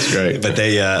 That's great. But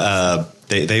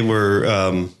they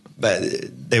were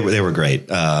great.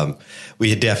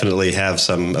 We definitely have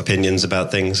some opinions about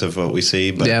things of what we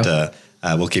see, but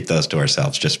we'll keep those to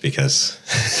ourselves just because.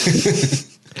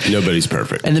 Nobody's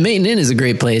perfect. And the Mayton Inn is a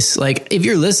great place. Like if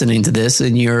you're listening to this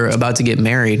and you're about to get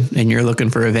married and you're looking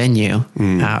for a venue,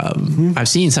 I've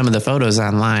seen some of the photos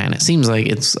online. It seems like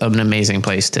it's an amazing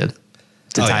place to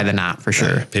tie the knot for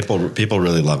sure. People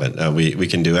really love it. We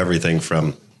can do everything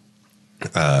from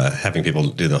having people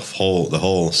do the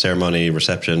whole ceremony,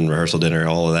 reception, rehearsal, dinner,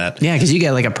 all of that. Yeah, because you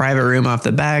got like a private room off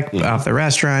the back, off the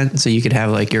restaurant, so you could have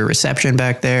like your reception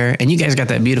back there, and you guys got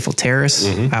that beautiful terrace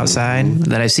outside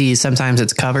that I see sometimes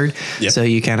it's covered, so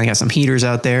you kind of got some heaters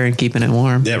out there and keeping it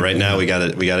warm. Yeah, right now we got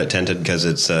it tented because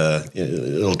it's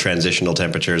little transitional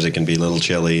temperatures. It can be a little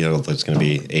chilly. It's going to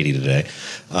be 80 today.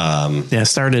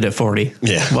 Started at 40.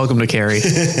 Yeah, welcome to Cary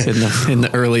in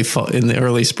the early fall, in the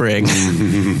early spring.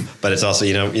 But it's also,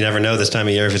 you never know this time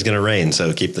of year if it's going to rain,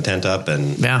 so keep the tent up,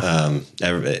 and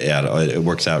it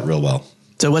works out real well.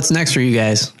 So what's next for you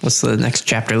guys? What's the next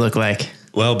chapter look like?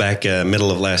 Well, back middle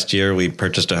of last year, we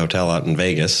purchased a hotel out in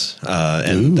Vegas,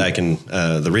 and I can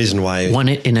the reason why won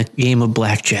it in a game of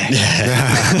blackjack.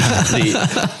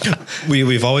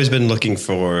 We've always been looking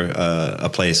for a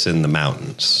place in the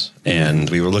mountains, and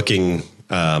we were looking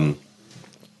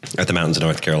at the mountains of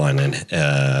North Carolina, in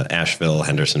Asheville,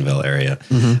 Hendersonville area.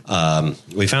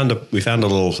 We found a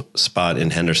little spot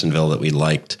in Hendersonville that we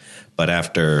liked, but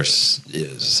after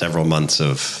several months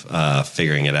of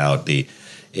figuring it out, the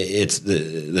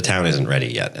town isn't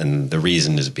ready yet, and the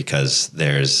reason is because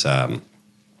there's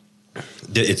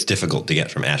it's difficult to get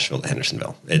from Asheville to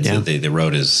Hendersonville. The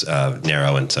road is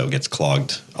narrow, and so it gets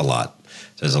clogged a lot.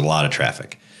 So there's a lot of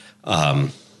traffic.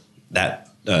 In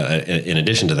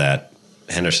addition to that,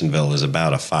 Hendersonville is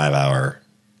about a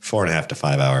 4.5 to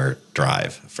 5 hour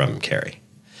drive from Cary.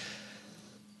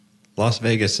 Las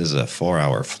Vegas is a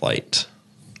 4-hour flight,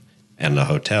 and the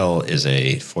hotel is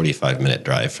a 45-minute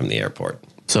drive from the airport.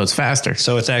 So it's faster.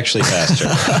 So it's actually faster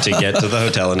to get to the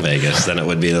hotel in Vegas than it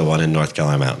would be the one in North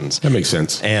Carolina mountains. That makes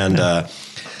sense. And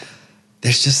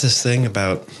there's just this thing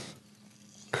about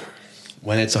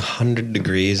when it's 100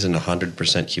 degrees and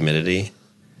 100% humidity,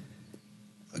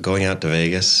 going out to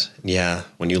Vegas,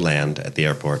 when you land at the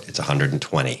airport, it's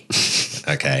 120.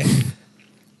 Okay.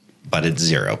 But it's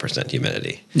 0%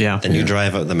 humidity. Yeah. Then you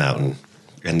drive up the mountain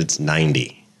and it's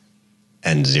 90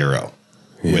 and 0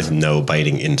 with no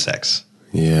biting insects.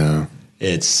 Yeah.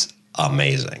 It's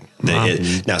amazing. Wow.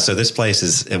 Now, so this place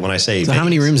is, when I say So Vegas, how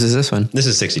many rooms is this one? This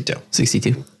is 62.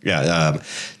 62. Yeah.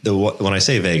 When I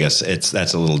say Vegas,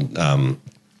 that's a little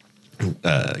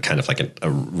kind of like a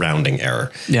rounding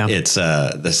error. Yeah. It's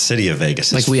the city of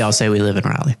Vegas. Like we all say we live in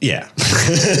Raleigh. Yeah.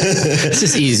 It's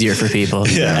just easier for people.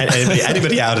 Yeah.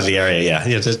 Anybody out of the area.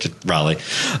 Yeah. Just Raleigh.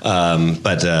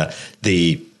 But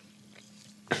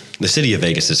the city of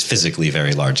Vegas is physically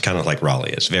very large, kind of like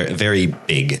Raleigh is. Very, very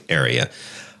big area.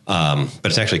 But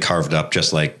it's actually carved up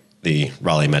just like the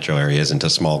Raleigh metro area is into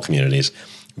small communities.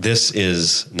 This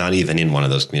is not even in one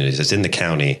of those communities. It's in the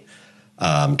county,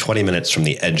 20 minutes from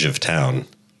the edge of town,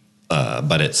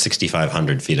 but at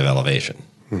 6,500 feet of elevation.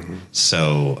 Mm-hmm.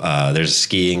 So there's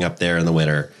skiing up there in the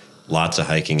winter, lots of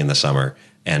hiking in the summer.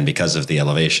 And because of the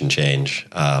elevation change,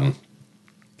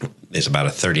 there's about a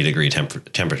 30-degree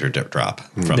temperature drop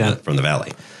from the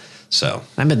valley. So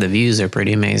I bet the views are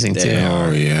pretty amazing too.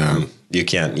 Oh yeah. You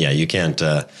can't.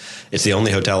 It's the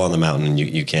only hotel on the mountain, and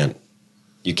you can't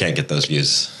get those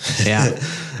views. Yeah.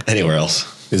 Anywhere else.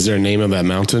 Is there a name of that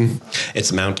mountain?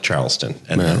 It's Mount Charleston.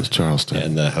 And Charleston.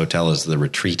 And the hotel is the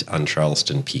Retreat on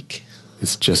Charleston Peak.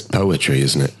 It's just poetry,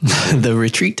 isn't it? The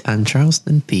Retreat on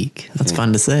Charleston Peak. That's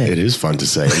fun to say. It is fun to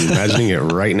say. I'm imagining it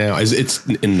right now. It's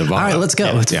in Nevada. All right, let's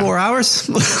go. It's 4 hours.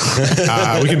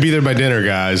 We can be there by dinner,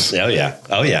 guys. Oh yeah.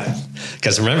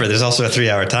 Because remember, there's also a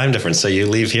 3-hour time difference. So you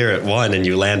leave here at 1 and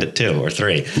you land at 2 or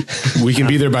 3. We can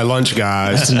be there by lunch,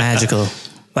 guys. That's magical.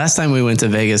 Last time we went to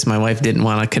Vegas, my wife didn't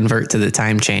want to convert to the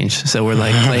time change. So we're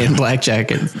like playing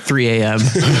blackjack at 3 a.m.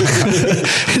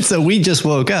 And so we just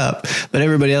woke up, but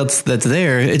everybody else that's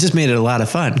there, it just made it a lot of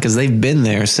fun because they've been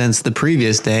there since the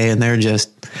previous day and they're just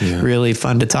really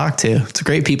fun to talk to. It's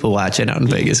great people watching out in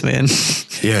Vegas, man.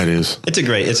 Yeah, it is. It's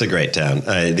a great town.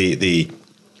 There's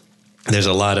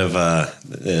a lot of,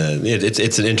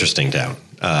 it's an interesting town.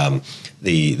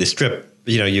 The Strip,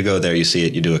 you go there, you see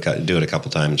it, you do it a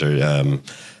couple times or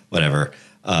whatever.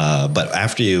 But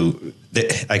after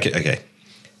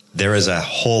there is a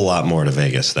whole lot more to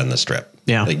Vegas than the Strip.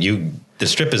 Yeah. The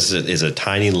Strip is a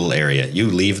tiny little area. You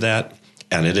leave that,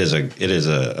 and it is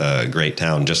a great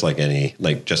town, just like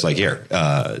here.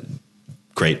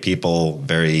 Great people,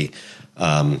 very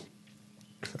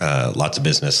lots of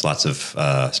business, lots of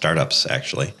startups,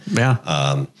 actually.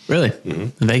 Yeah. Really?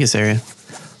 Mm-hmm. The Vegas area.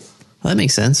 Well, that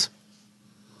makes sense.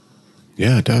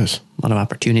 Yeah, it does. A lot of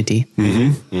opportunity.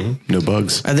 Mm-hmm. Mm-hmm. No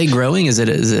bugs. Are they growing? Is it?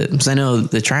 Because I know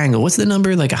the Triangle. What's the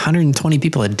number? Like 120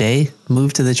 people a day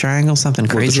move to the Triangle? Something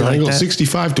crazy the Triangle, like that?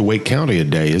 65 to Wake County a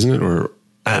day, isn't it? Or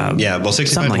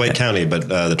 65 to Wake that. County, but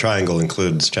the Triangle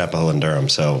includes Chapel Hill and Durham.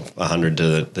 So 100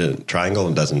 to the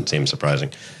Triangle doesn't seem surprising.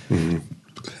 Mm-hmm.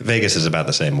 Vegas is about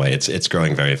the same way. It's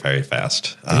growing very, very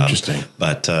fast. Interesting.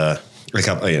 But a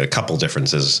couple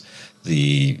differences.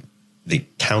 The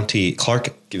county,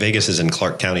 Vegas is in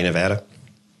Clark County, Nevada,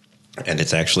 and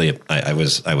it's actually I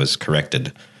was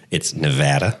corrected. It's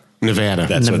Nevada. Nevada.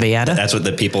 That's Nevada? That's what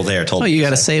the people there told me. Oh, you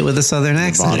got to say it with a Southern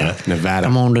accent. Nevada.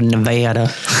 Come on to Nevada.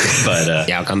 But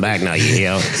Yeah, I'll come back now.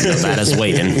 Nevada's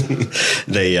waiting.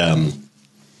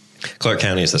 Clark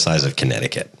County is the size of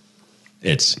Connecticut.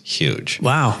 It's huge.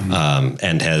 Wow.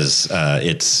 And has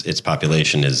its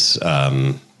population is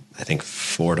I think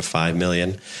 4 to 5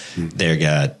 million. They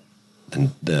got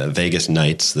the Vegas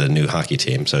Knights, the new hockey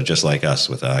team. So just like us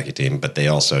with the hockey team, but they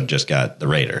also just got the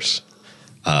Raiders.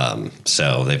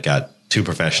 So they've got 2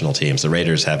 professional teams. The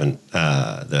Raiders haven't.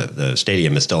 The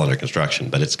stadium is still under construction,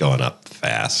 but it's going up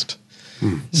fast.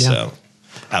 Yeah. So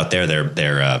out there,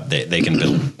 they can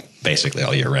build basically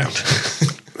all year round.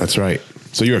 That's right.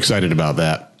 So you're excited about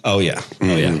that. Oh yeah.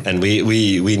 And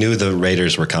we knew the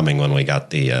Raiders were coming when we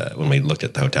got when we looked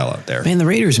at the hotel out there. Man, the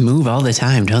Raiders move all the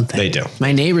time, don't they? They do.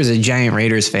 My neighbor's a giant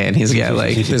Raiders fan. He's got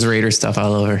like this Raiders stuff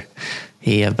all over.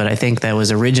 But I think that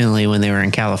was originally when they were in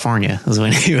California. Was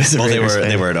when he was.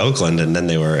 They were in Oakland and then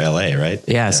they were LA, right?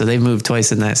 Yeah, so they've moved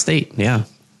twice in that state. Yeah.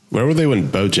 Where were they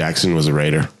when Bo Jackson was a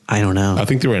Raider? I don't know. I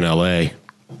think they were in L.A.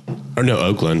 Or no,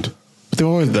 Oakland. But they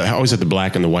always had the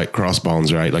black and the white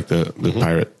crossbones, right? Like the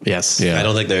pirate. Yes. Yeah. I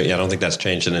don't think that's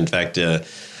changed. And in fact,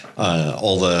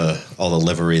 all the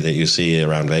livery that you see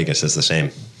around Vegas is the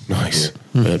same. Nice.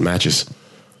 It matches.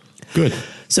 Good.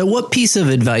 So what piece of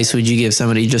advice would you give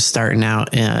somebody just starting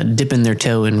out, dipping their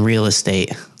toe in real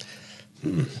estate?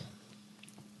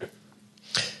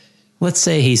 Let's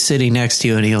say he's sitting next to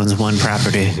you and he owns one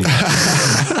property.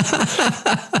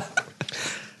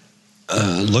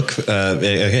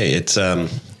 Okay, it's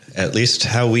at least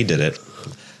how we did it.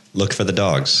 Look for the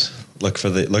dogs. Look for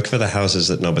the houses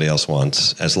that nobody else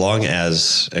wants. As long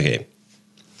as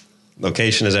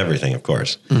location is everything, of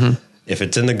course. Mm-hmm. if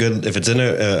it's in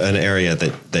an area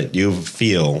that you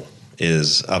feel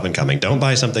is up and coming, don't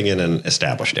buy something in an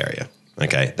established area.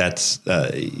 Okay, that's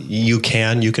you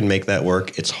can make that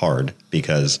work. It's hard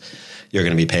because you're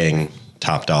going to be paying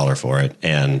top dollar for it,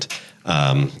 and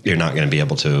you're not going to be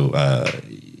able to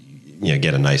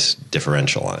get a nice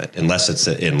differential on it unless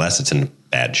it's in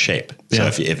bad shape. So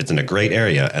if it's in a great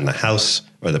area and the house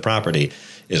or the property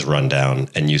is run down,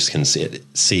 and you can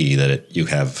see that you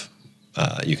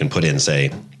can put in,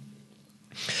 say,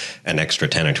 an extra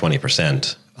 10 or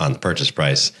 20% on the purchase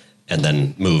price, and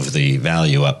then move the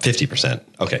value up 50%.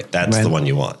 Okay, that's the one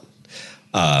you want.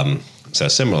 So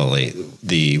similarly,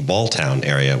 the Walltown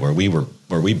area where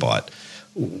we bought,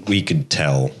 we could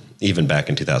tell even back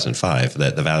in 2005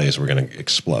 that the values were going to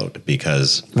explode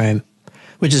because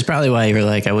which is probably why you're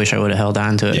like, I wish I would have held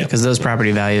on to it, because those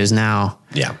property values now,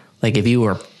 like if you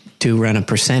were to run a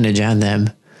percentage on them,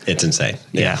 it's insane.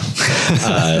 Those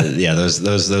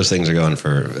things are going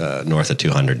for north of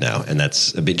 200 now, and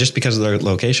that's just because of their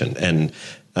location. And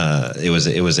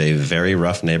it was a very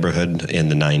rough neighborhood in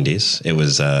the 90s. It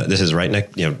was this is right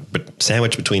next,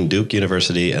 sandwiched between Duke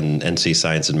University and NC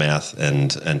Science and Math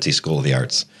and NC School of the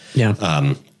Arts.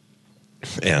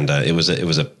 And it was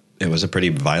a pretty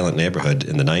violent neighborhood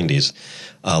in the 90s.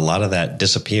 A lot of that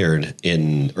disappeared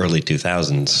in early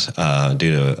 2000s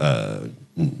due to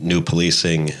new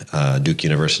policing, Duke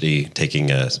University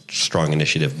taking a strong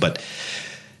initiative, but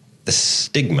the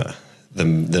stigma,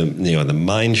 the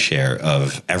mind share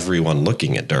of everyone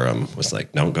looking at Durham was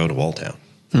like, don't go to Walltown.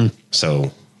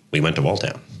 So we went to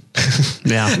Walltown.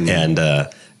 And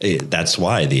that's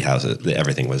why the houses,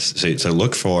 everything was. So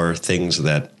look for things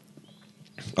that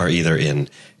are either in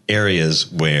areas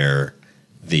where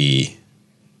the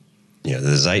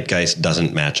zeitgeist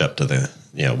doesn't match up to the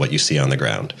what you see on the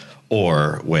ground,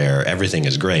 or where everything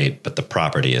is great but the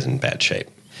property is in bad shape.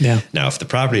 Now, if the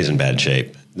property is in bad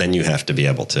shape, then you have to be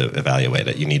able to evaluate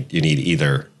it. You need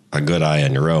either a good eye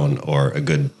on your own or a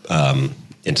good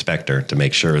inspector to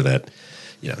make sure that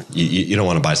you don't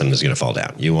want to buy something that's going to fall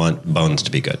down. You want bones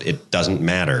to be good. It doesn't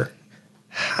matter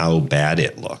how bad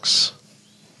it looks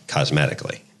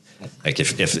cosmetically. Like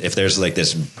if there's like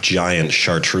this giant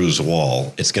chartreuse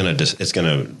wall, it's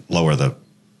gonna lower the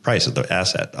price of the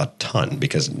asset a ton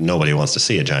because nobody wants to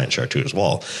see a giant chartreuse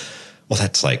wall. Well,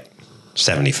 that's like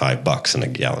 $75 in a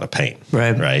gallon of paint,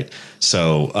 right?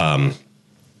 So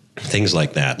things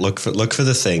like that. Look for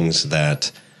the things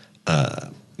that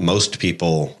most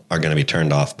people are going to be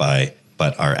turned off by,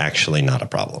 but are actually not a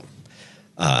problem.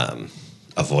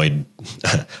 Avoid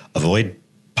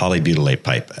polybutylate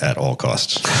pipe at all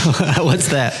costs. What's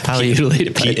that?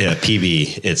 Polybutylate pipe?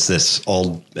 PB. It's this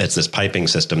piping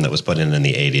system that was put in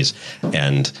the 80s,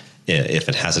 and if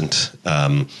it hasn't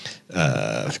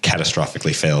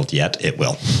catastrophically failed yet, it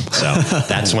will. So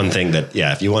that's one thing that,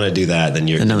 if you want to do that, then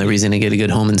you're another reason to get a good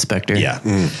home inspector.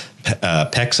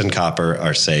 PEX and copper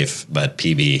are safe, but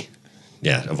PB,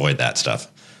 avoid that stuff.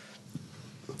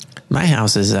 My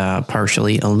house is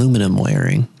partially aluminum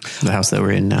wiring, the house that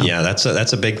we're in now. Yeah, that's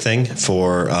a big thing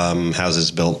for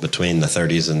houses built between the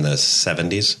 30s and the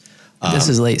 70s. This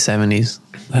is late 70s,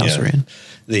 the house we're in.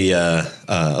 The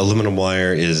aluminum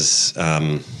wire is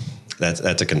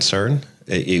that's a concern.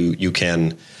 You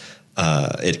can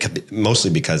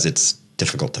mostly because it's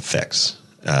difficult to fix,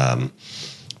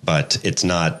 but it's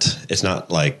not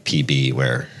like PB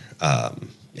where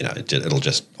it'll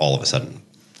just all of a sudden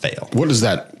fail. What does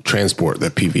that transport,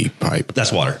 that PV pipe?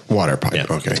 That's water. Water pipe, yeah,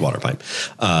 okay. It's water pipe.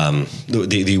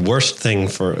 The worst thing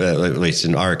for, at least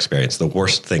in our experience, the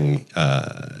worst thing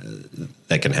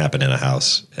that can happen in a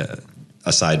house,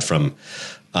 aside from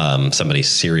somebody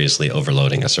seriously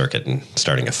overloading a circuit and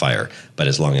starting a fire, but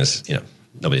as long as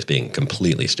nobody's being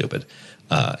completely stupid,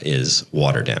 is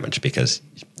water damage, because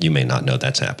you may not know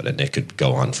that's happening. It could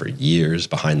go on for years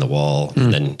behind the wall,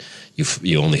 and then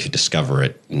you only discover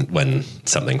it when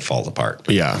something falls apart.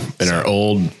 Yeah, and our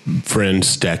old friend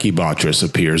Stacky Bottress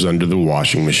appears under the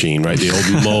washing machine, right? The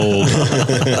old mold.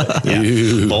 Yeah,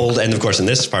 mold, and of course in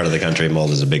this part of the country,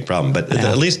 mold is a big problem. But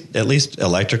at least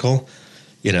electrical,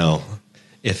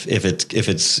 if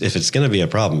it's going to be a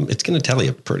problem, it's going to tell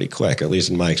you pretty quick, at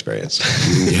least in my experience.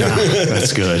 Yeah,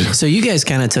 that's good. So you guys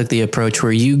kind of took the approach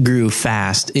where you grew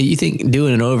fast. You think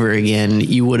doing it over again,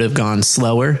 you would have gone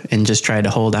slower and just tried to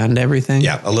hold on to everything?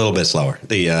 Yeah, a little bit slower.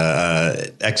 The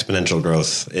exponential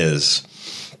growth it's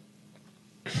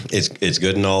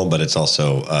good and all, but it's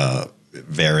also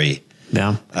very...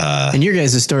 Yeah. And your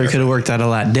guys' story could have worked out a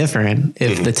lot different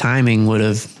if the timing would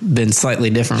have been slightly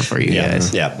different for you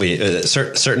guys. Yeah. We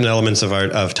certain elements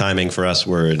of timing for us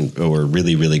were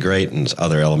really, really great, and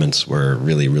other elements were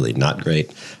really, really not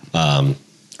great. I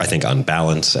think on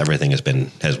balance, everything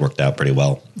has worked out pretty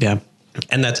well. Yeah.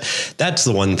 And that's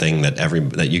the one thing that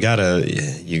you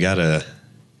gotta,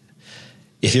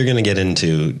 if you're going to get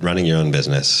into running your own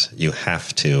business, you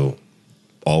have to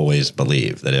always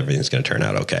believe that everything's going to turn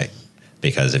out okay.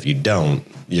 Because if you don't,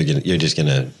 you'll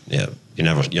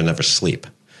never sleep.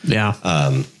 Yeah.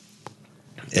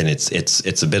 And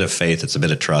it's a bit of faith. It's a bit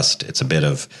of trust. It's a bit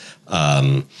of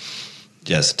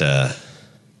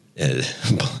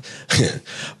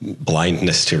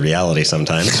blindness to reality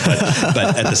sometimes.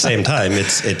 But at the same time,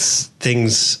 it's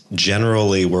things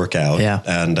generally work out. Yeah.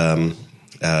 And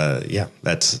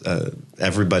that's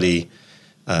everybody.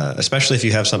 Especially if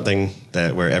you have something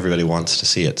where everybody wants to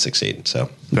see it succeed. So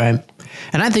right.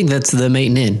 And I think that's the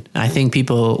Mayton Inn. I think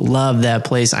people love that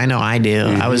place. I know I do.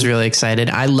 I was really excited.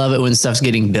 I love it when stuff's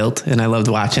getting built, and I loved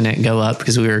watching it go up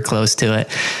because we were close to it.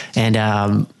 And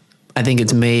I think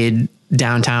it's made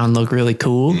downtown look really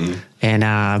cool.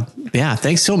 And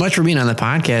thanks so much for being on the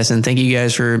podcast, and thank you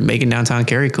guys for making downtown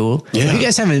Cary cool. Yeah. If you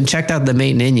guys haven't checked out the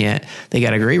Mayton Inn yet, they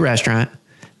got a great restaurant.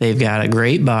 They've got a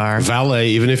great bar. Valet,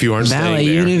 even if you aren't staying there.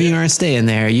 Even if you aren't staying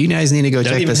there. You guys need to go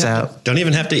check this out. Don't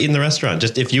even have to eat in the restaurant.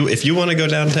 Just if you want to go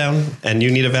downtown and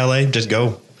you need a valet, just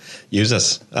go. Use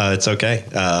us. It's okay.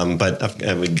 But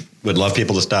we would love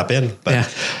people to stop in.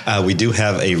 But we do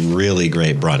have a really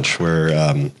great brunch where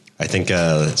I think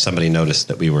somebody noticed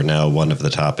that we were now one of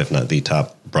the top, if not the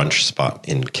top, brunch spot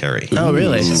in Cary. Oh,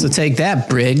 really? So take that,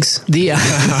 Briggs.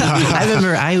 I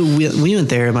remember we went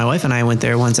there. My wife and I went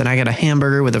there once, and I got a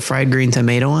hamburger with a fried green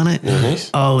tomato on it.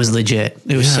 Oh, it was legit.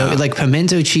 It was so like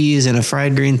pimento cheese and a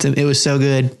fried green. It was so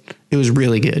good. It was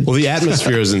really good. Well, the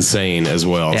atmosphere is insane as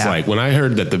well. It's Yeah. like when I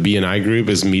heard that the B&I group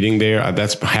is meeting there,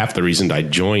 that's half the reason I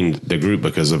joined the group,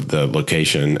 because of the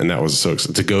location. And that was so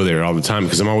exciting to go there all the time,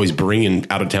 because I'm always bringing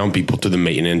out of town people to the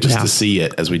Mayton Inn just to see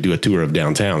it as we do a tour of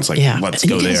downtown. It's like, let's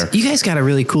go there. You guys got a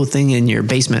really cool thing in your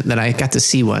basement that I got to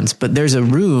see once, but there's a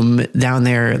room down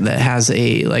there that has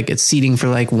it's seating for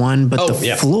like one, but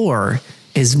the floor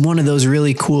is one of those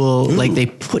really cool, like they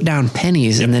put down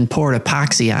pennies and then poured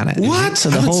epoxy on it. What? So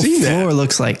the whole floor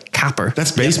looks like copper.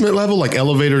 That's basement level, like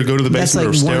elevator to go to the basement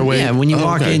or stairway. Yeah, when you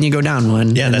walk in, you go down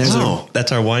one. Yeah,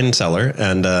 that's our wine cellar,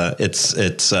 and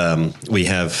it's a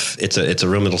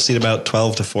room. It'll seat about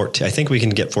 12 to 14. I think we can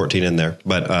get 14 in there,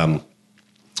 but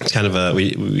it's kind of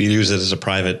we use it as a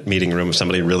private meeting room if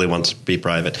somebody really wants to be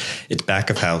private. It's back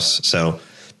of house, so.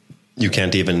 You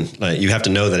can't even, you have to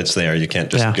know that it's there. You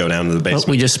can't just go down to the basement.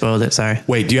 Oh, we just spoiled it. Sorry.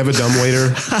 Wait, do you have a dumb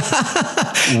waiter?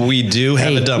 We do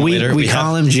have a dumb waiter. We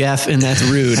call him Jeff, and that's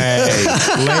rude. Hey,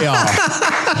 lay off.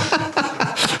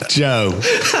 Joe,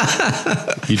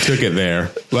 you took it there.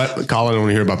 Colin, I want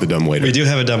to hear about the dumb waiter. We do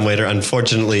have a dumb waiter.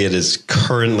 Unfortunately, it is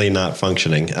currently not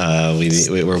functioning.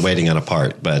 We're waiting on a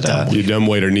part, but your dumb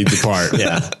waiter needs a part.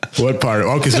 Yeah. What part?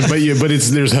 Okay,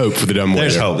 there's hope for the dumb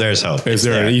waiter. There's hope. Is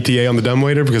there an ETA on the dumb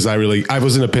waiter? Because I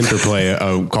was in a Pinter play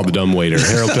called The Dumb Waiter.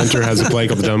 Harold Pinter has a play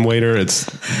called The Dumb Waiter.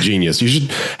 It's genius.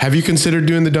 Have you considered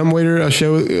doing the dumb waiter, a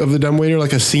show of the dumb waiter,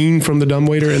 like a scene from the dumb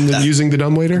waiter and then using the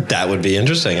dumb waiter? That would be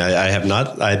interesting. I have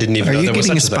not. I didn't even know there was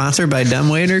such a thing. Are you getting sponsored by Dumb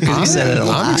Waiter? Because you said it a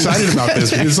lot. I'm excited about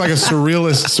this. It's like a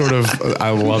surrealist sort of, I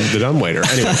love the dumb waiter.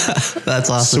 Anyway. That's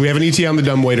awesome. So we have an ETA on the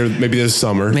dumb waiter maybe this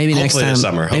summer. Maybe next time.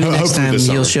 Maybe next time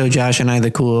you'll show Josh and I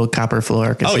the cool copper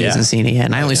floor, because he hasn't seen it yet.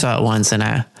 And I only saw it once, and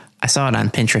I saw it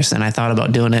on Pinterest, and I thought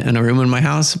about doing it in a room in my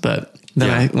house, but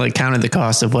then I counted the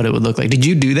cost of what it would look like. Did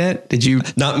you do that? Did you?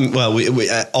 Not well. We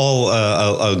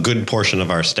a good portion of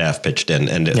our staff pitched in,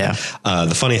 and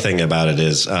the funny thing about it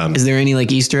is there any like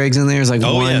Easter eggs in there? Is like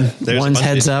one's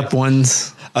heads up,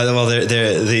 one's. Well,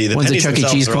 the pennies Chuck E.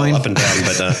 Cheese are coin. all up and down,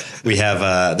 but we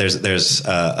have there's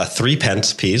a 3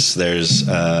 pence piece. There's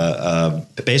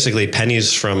basically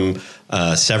pennies from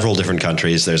several different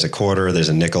countries. There's a quarter, there's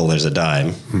a nickel, there's a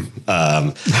dime,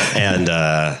 and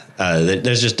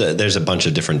there's a bunch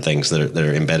of different things that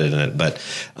are embedded in it. But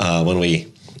when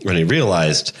we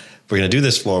realized if we're going to do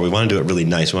this floor, we want to do it really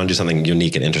nice. We want to do something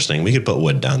unique and interesting. We could put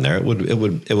wood down there. It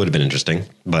would have been interesting,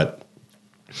 but.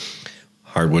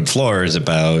 Hardwood floor is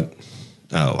about,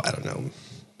 I don't know,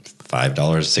 $5,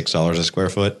 $6 a square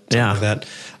foot, something like that.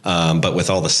 But with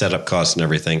all the setup costs and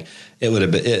everything, it would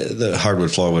have been the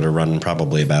hardwood floor would have run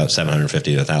probably about $750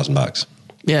 to $1,000.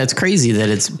 Yeah, it's crazy that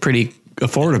it's pretty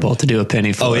affordable to do a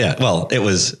penny floor. Oh yeah, well, it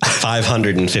was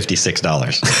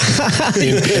 $556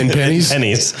 in pennies.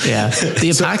 Pennies. Yeah, the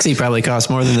epoxy probably costs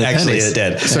more than the pennies. It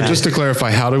did. So just to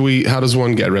clarify, how does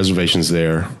one get reservations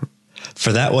there?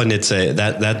 For that one, it's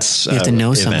that's you have to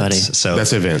know somebody. So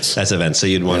that's events. So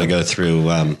you'd want to go through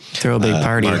throw a big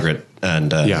party. Margaret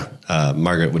and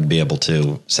Margaret would be able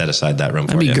to set aside that room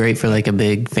for you. That'd be great for like a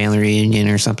big family reunion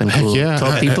or something cool. yeah.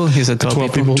 12 people? You said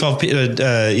 12 people? 12 people.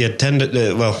 10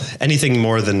 to, anything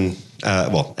more than,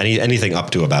 anything up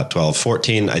to about 12.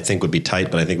 14, I think, would be tight,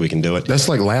 but I think we can do it. That's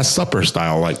like Last Supper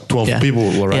style, like 12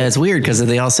 people. Right? Yeah, it's weird because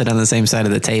they all sit on the same side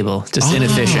of the table. Just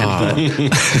inefficient. But.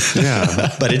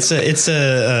 Yeah. But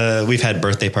we've had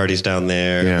birthday parties down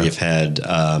there. Yeah. We've had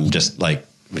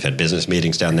we've had business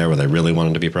meetings down there where they really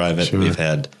wanted to be private. Sure. We've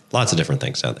had lots of different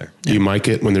things down there. Do you mic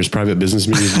it when there's private business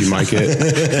meetings? Do you mic it?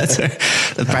 That's right.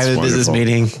 The private business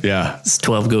meeting. Yeah. It's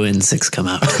 12 go in, 6 come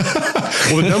out.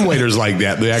 Well, the dumbwaiter's like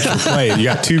that. The actual play. You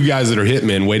got 2 guys that are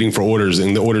hitmen waiting for orders,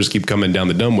 and the orders keep coming down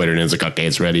the dumbwaiter, and it's like, okay,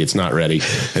 it's ready, it's not ready,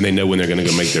 and they know when they're going to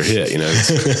go make their hit. I'm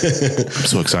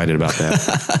so excited about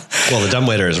that. Well, the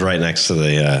dumbwaiter is right next to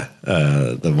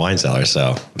the wine cellar,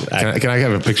 so can I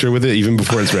have a picture with it even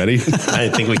before it's ready? I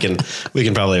think we can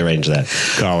probably arrange that.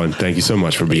 Colin, thank you so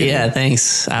much for being here. Yeah,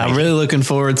 thanks. I'm really looking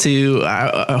forward to.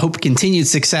 I hope continued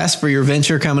success for your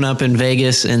venture coming up in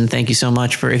Vegas, and thank you so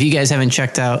much for. If you guys haven't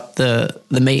checked out the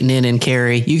Mayton Inn in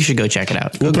Cary, you should go check it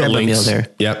out. Go grab a meal there.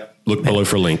 Yep. Look below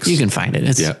for links. You can find it.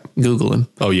 It's Google him.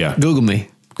 Oh yeah. Google me.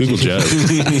 Google Joe.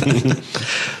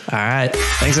 All right.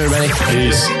 Thanks everybody.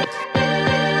 Peace.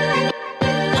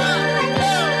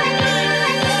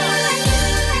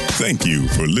 Thank you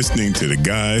for listening to the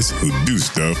Guys Who Do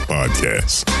Stuff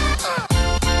podcast.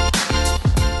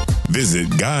 Visit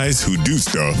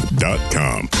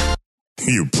guyswhodostuff.com.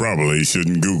 You probably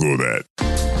shouldn't Google that.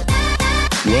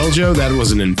 Well, Joe, that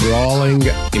was an enthralling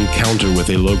encounter with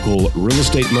a local real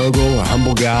estate mogul, a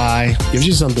humble guy. Gives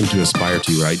you something to aspire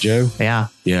to, right, Joe? Yeah.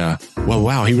 Yeah. Well,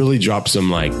 wow. He really dropped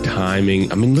some like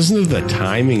timing. I mean, listen to the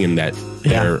timing in that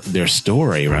their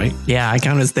story, right? Yeah. I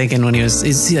kind of was thinking when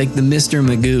is like the Mr.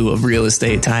 Magoo of real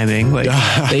estate timing. Like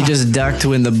they just ducked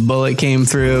when the bullet came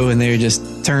through and they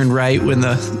just turned right when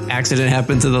the accident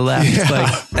happened to the left. Yeah.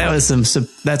 Like that was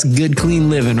that's good, clean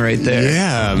living right there.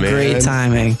 Yeah, man. Great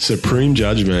timing. Supreme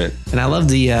judgment. And I love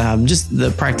the, just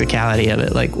the practicality of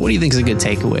it. Like, what do you think is a good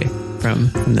takeaway from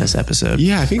this episode?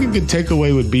 Yeah, I think a good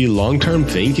takeaway would be long-term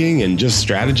thinking and just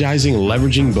strategizing,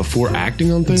 leveraging before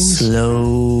acting on things.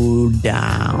 Slow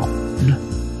down.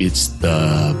 It's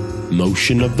the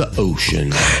motion of the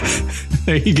ocean.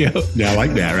 There you go. Yeah, I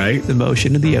like that, right? The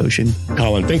motion of the ocean.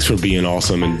 Colin, thanks for being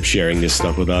awesome and sharing this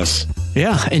stuff with us.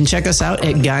 Yeah, and check us out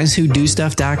at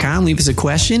guyswhodostuff.com. Leave us a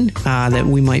question that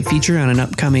we might feature on an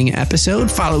upcoming episode.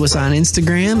 Follow us on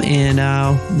Instagram, and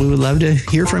we would love to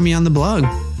hear from you on the blog.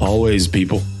 Always,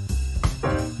 people.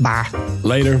 Bye.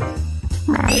 Later.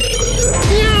 Bye.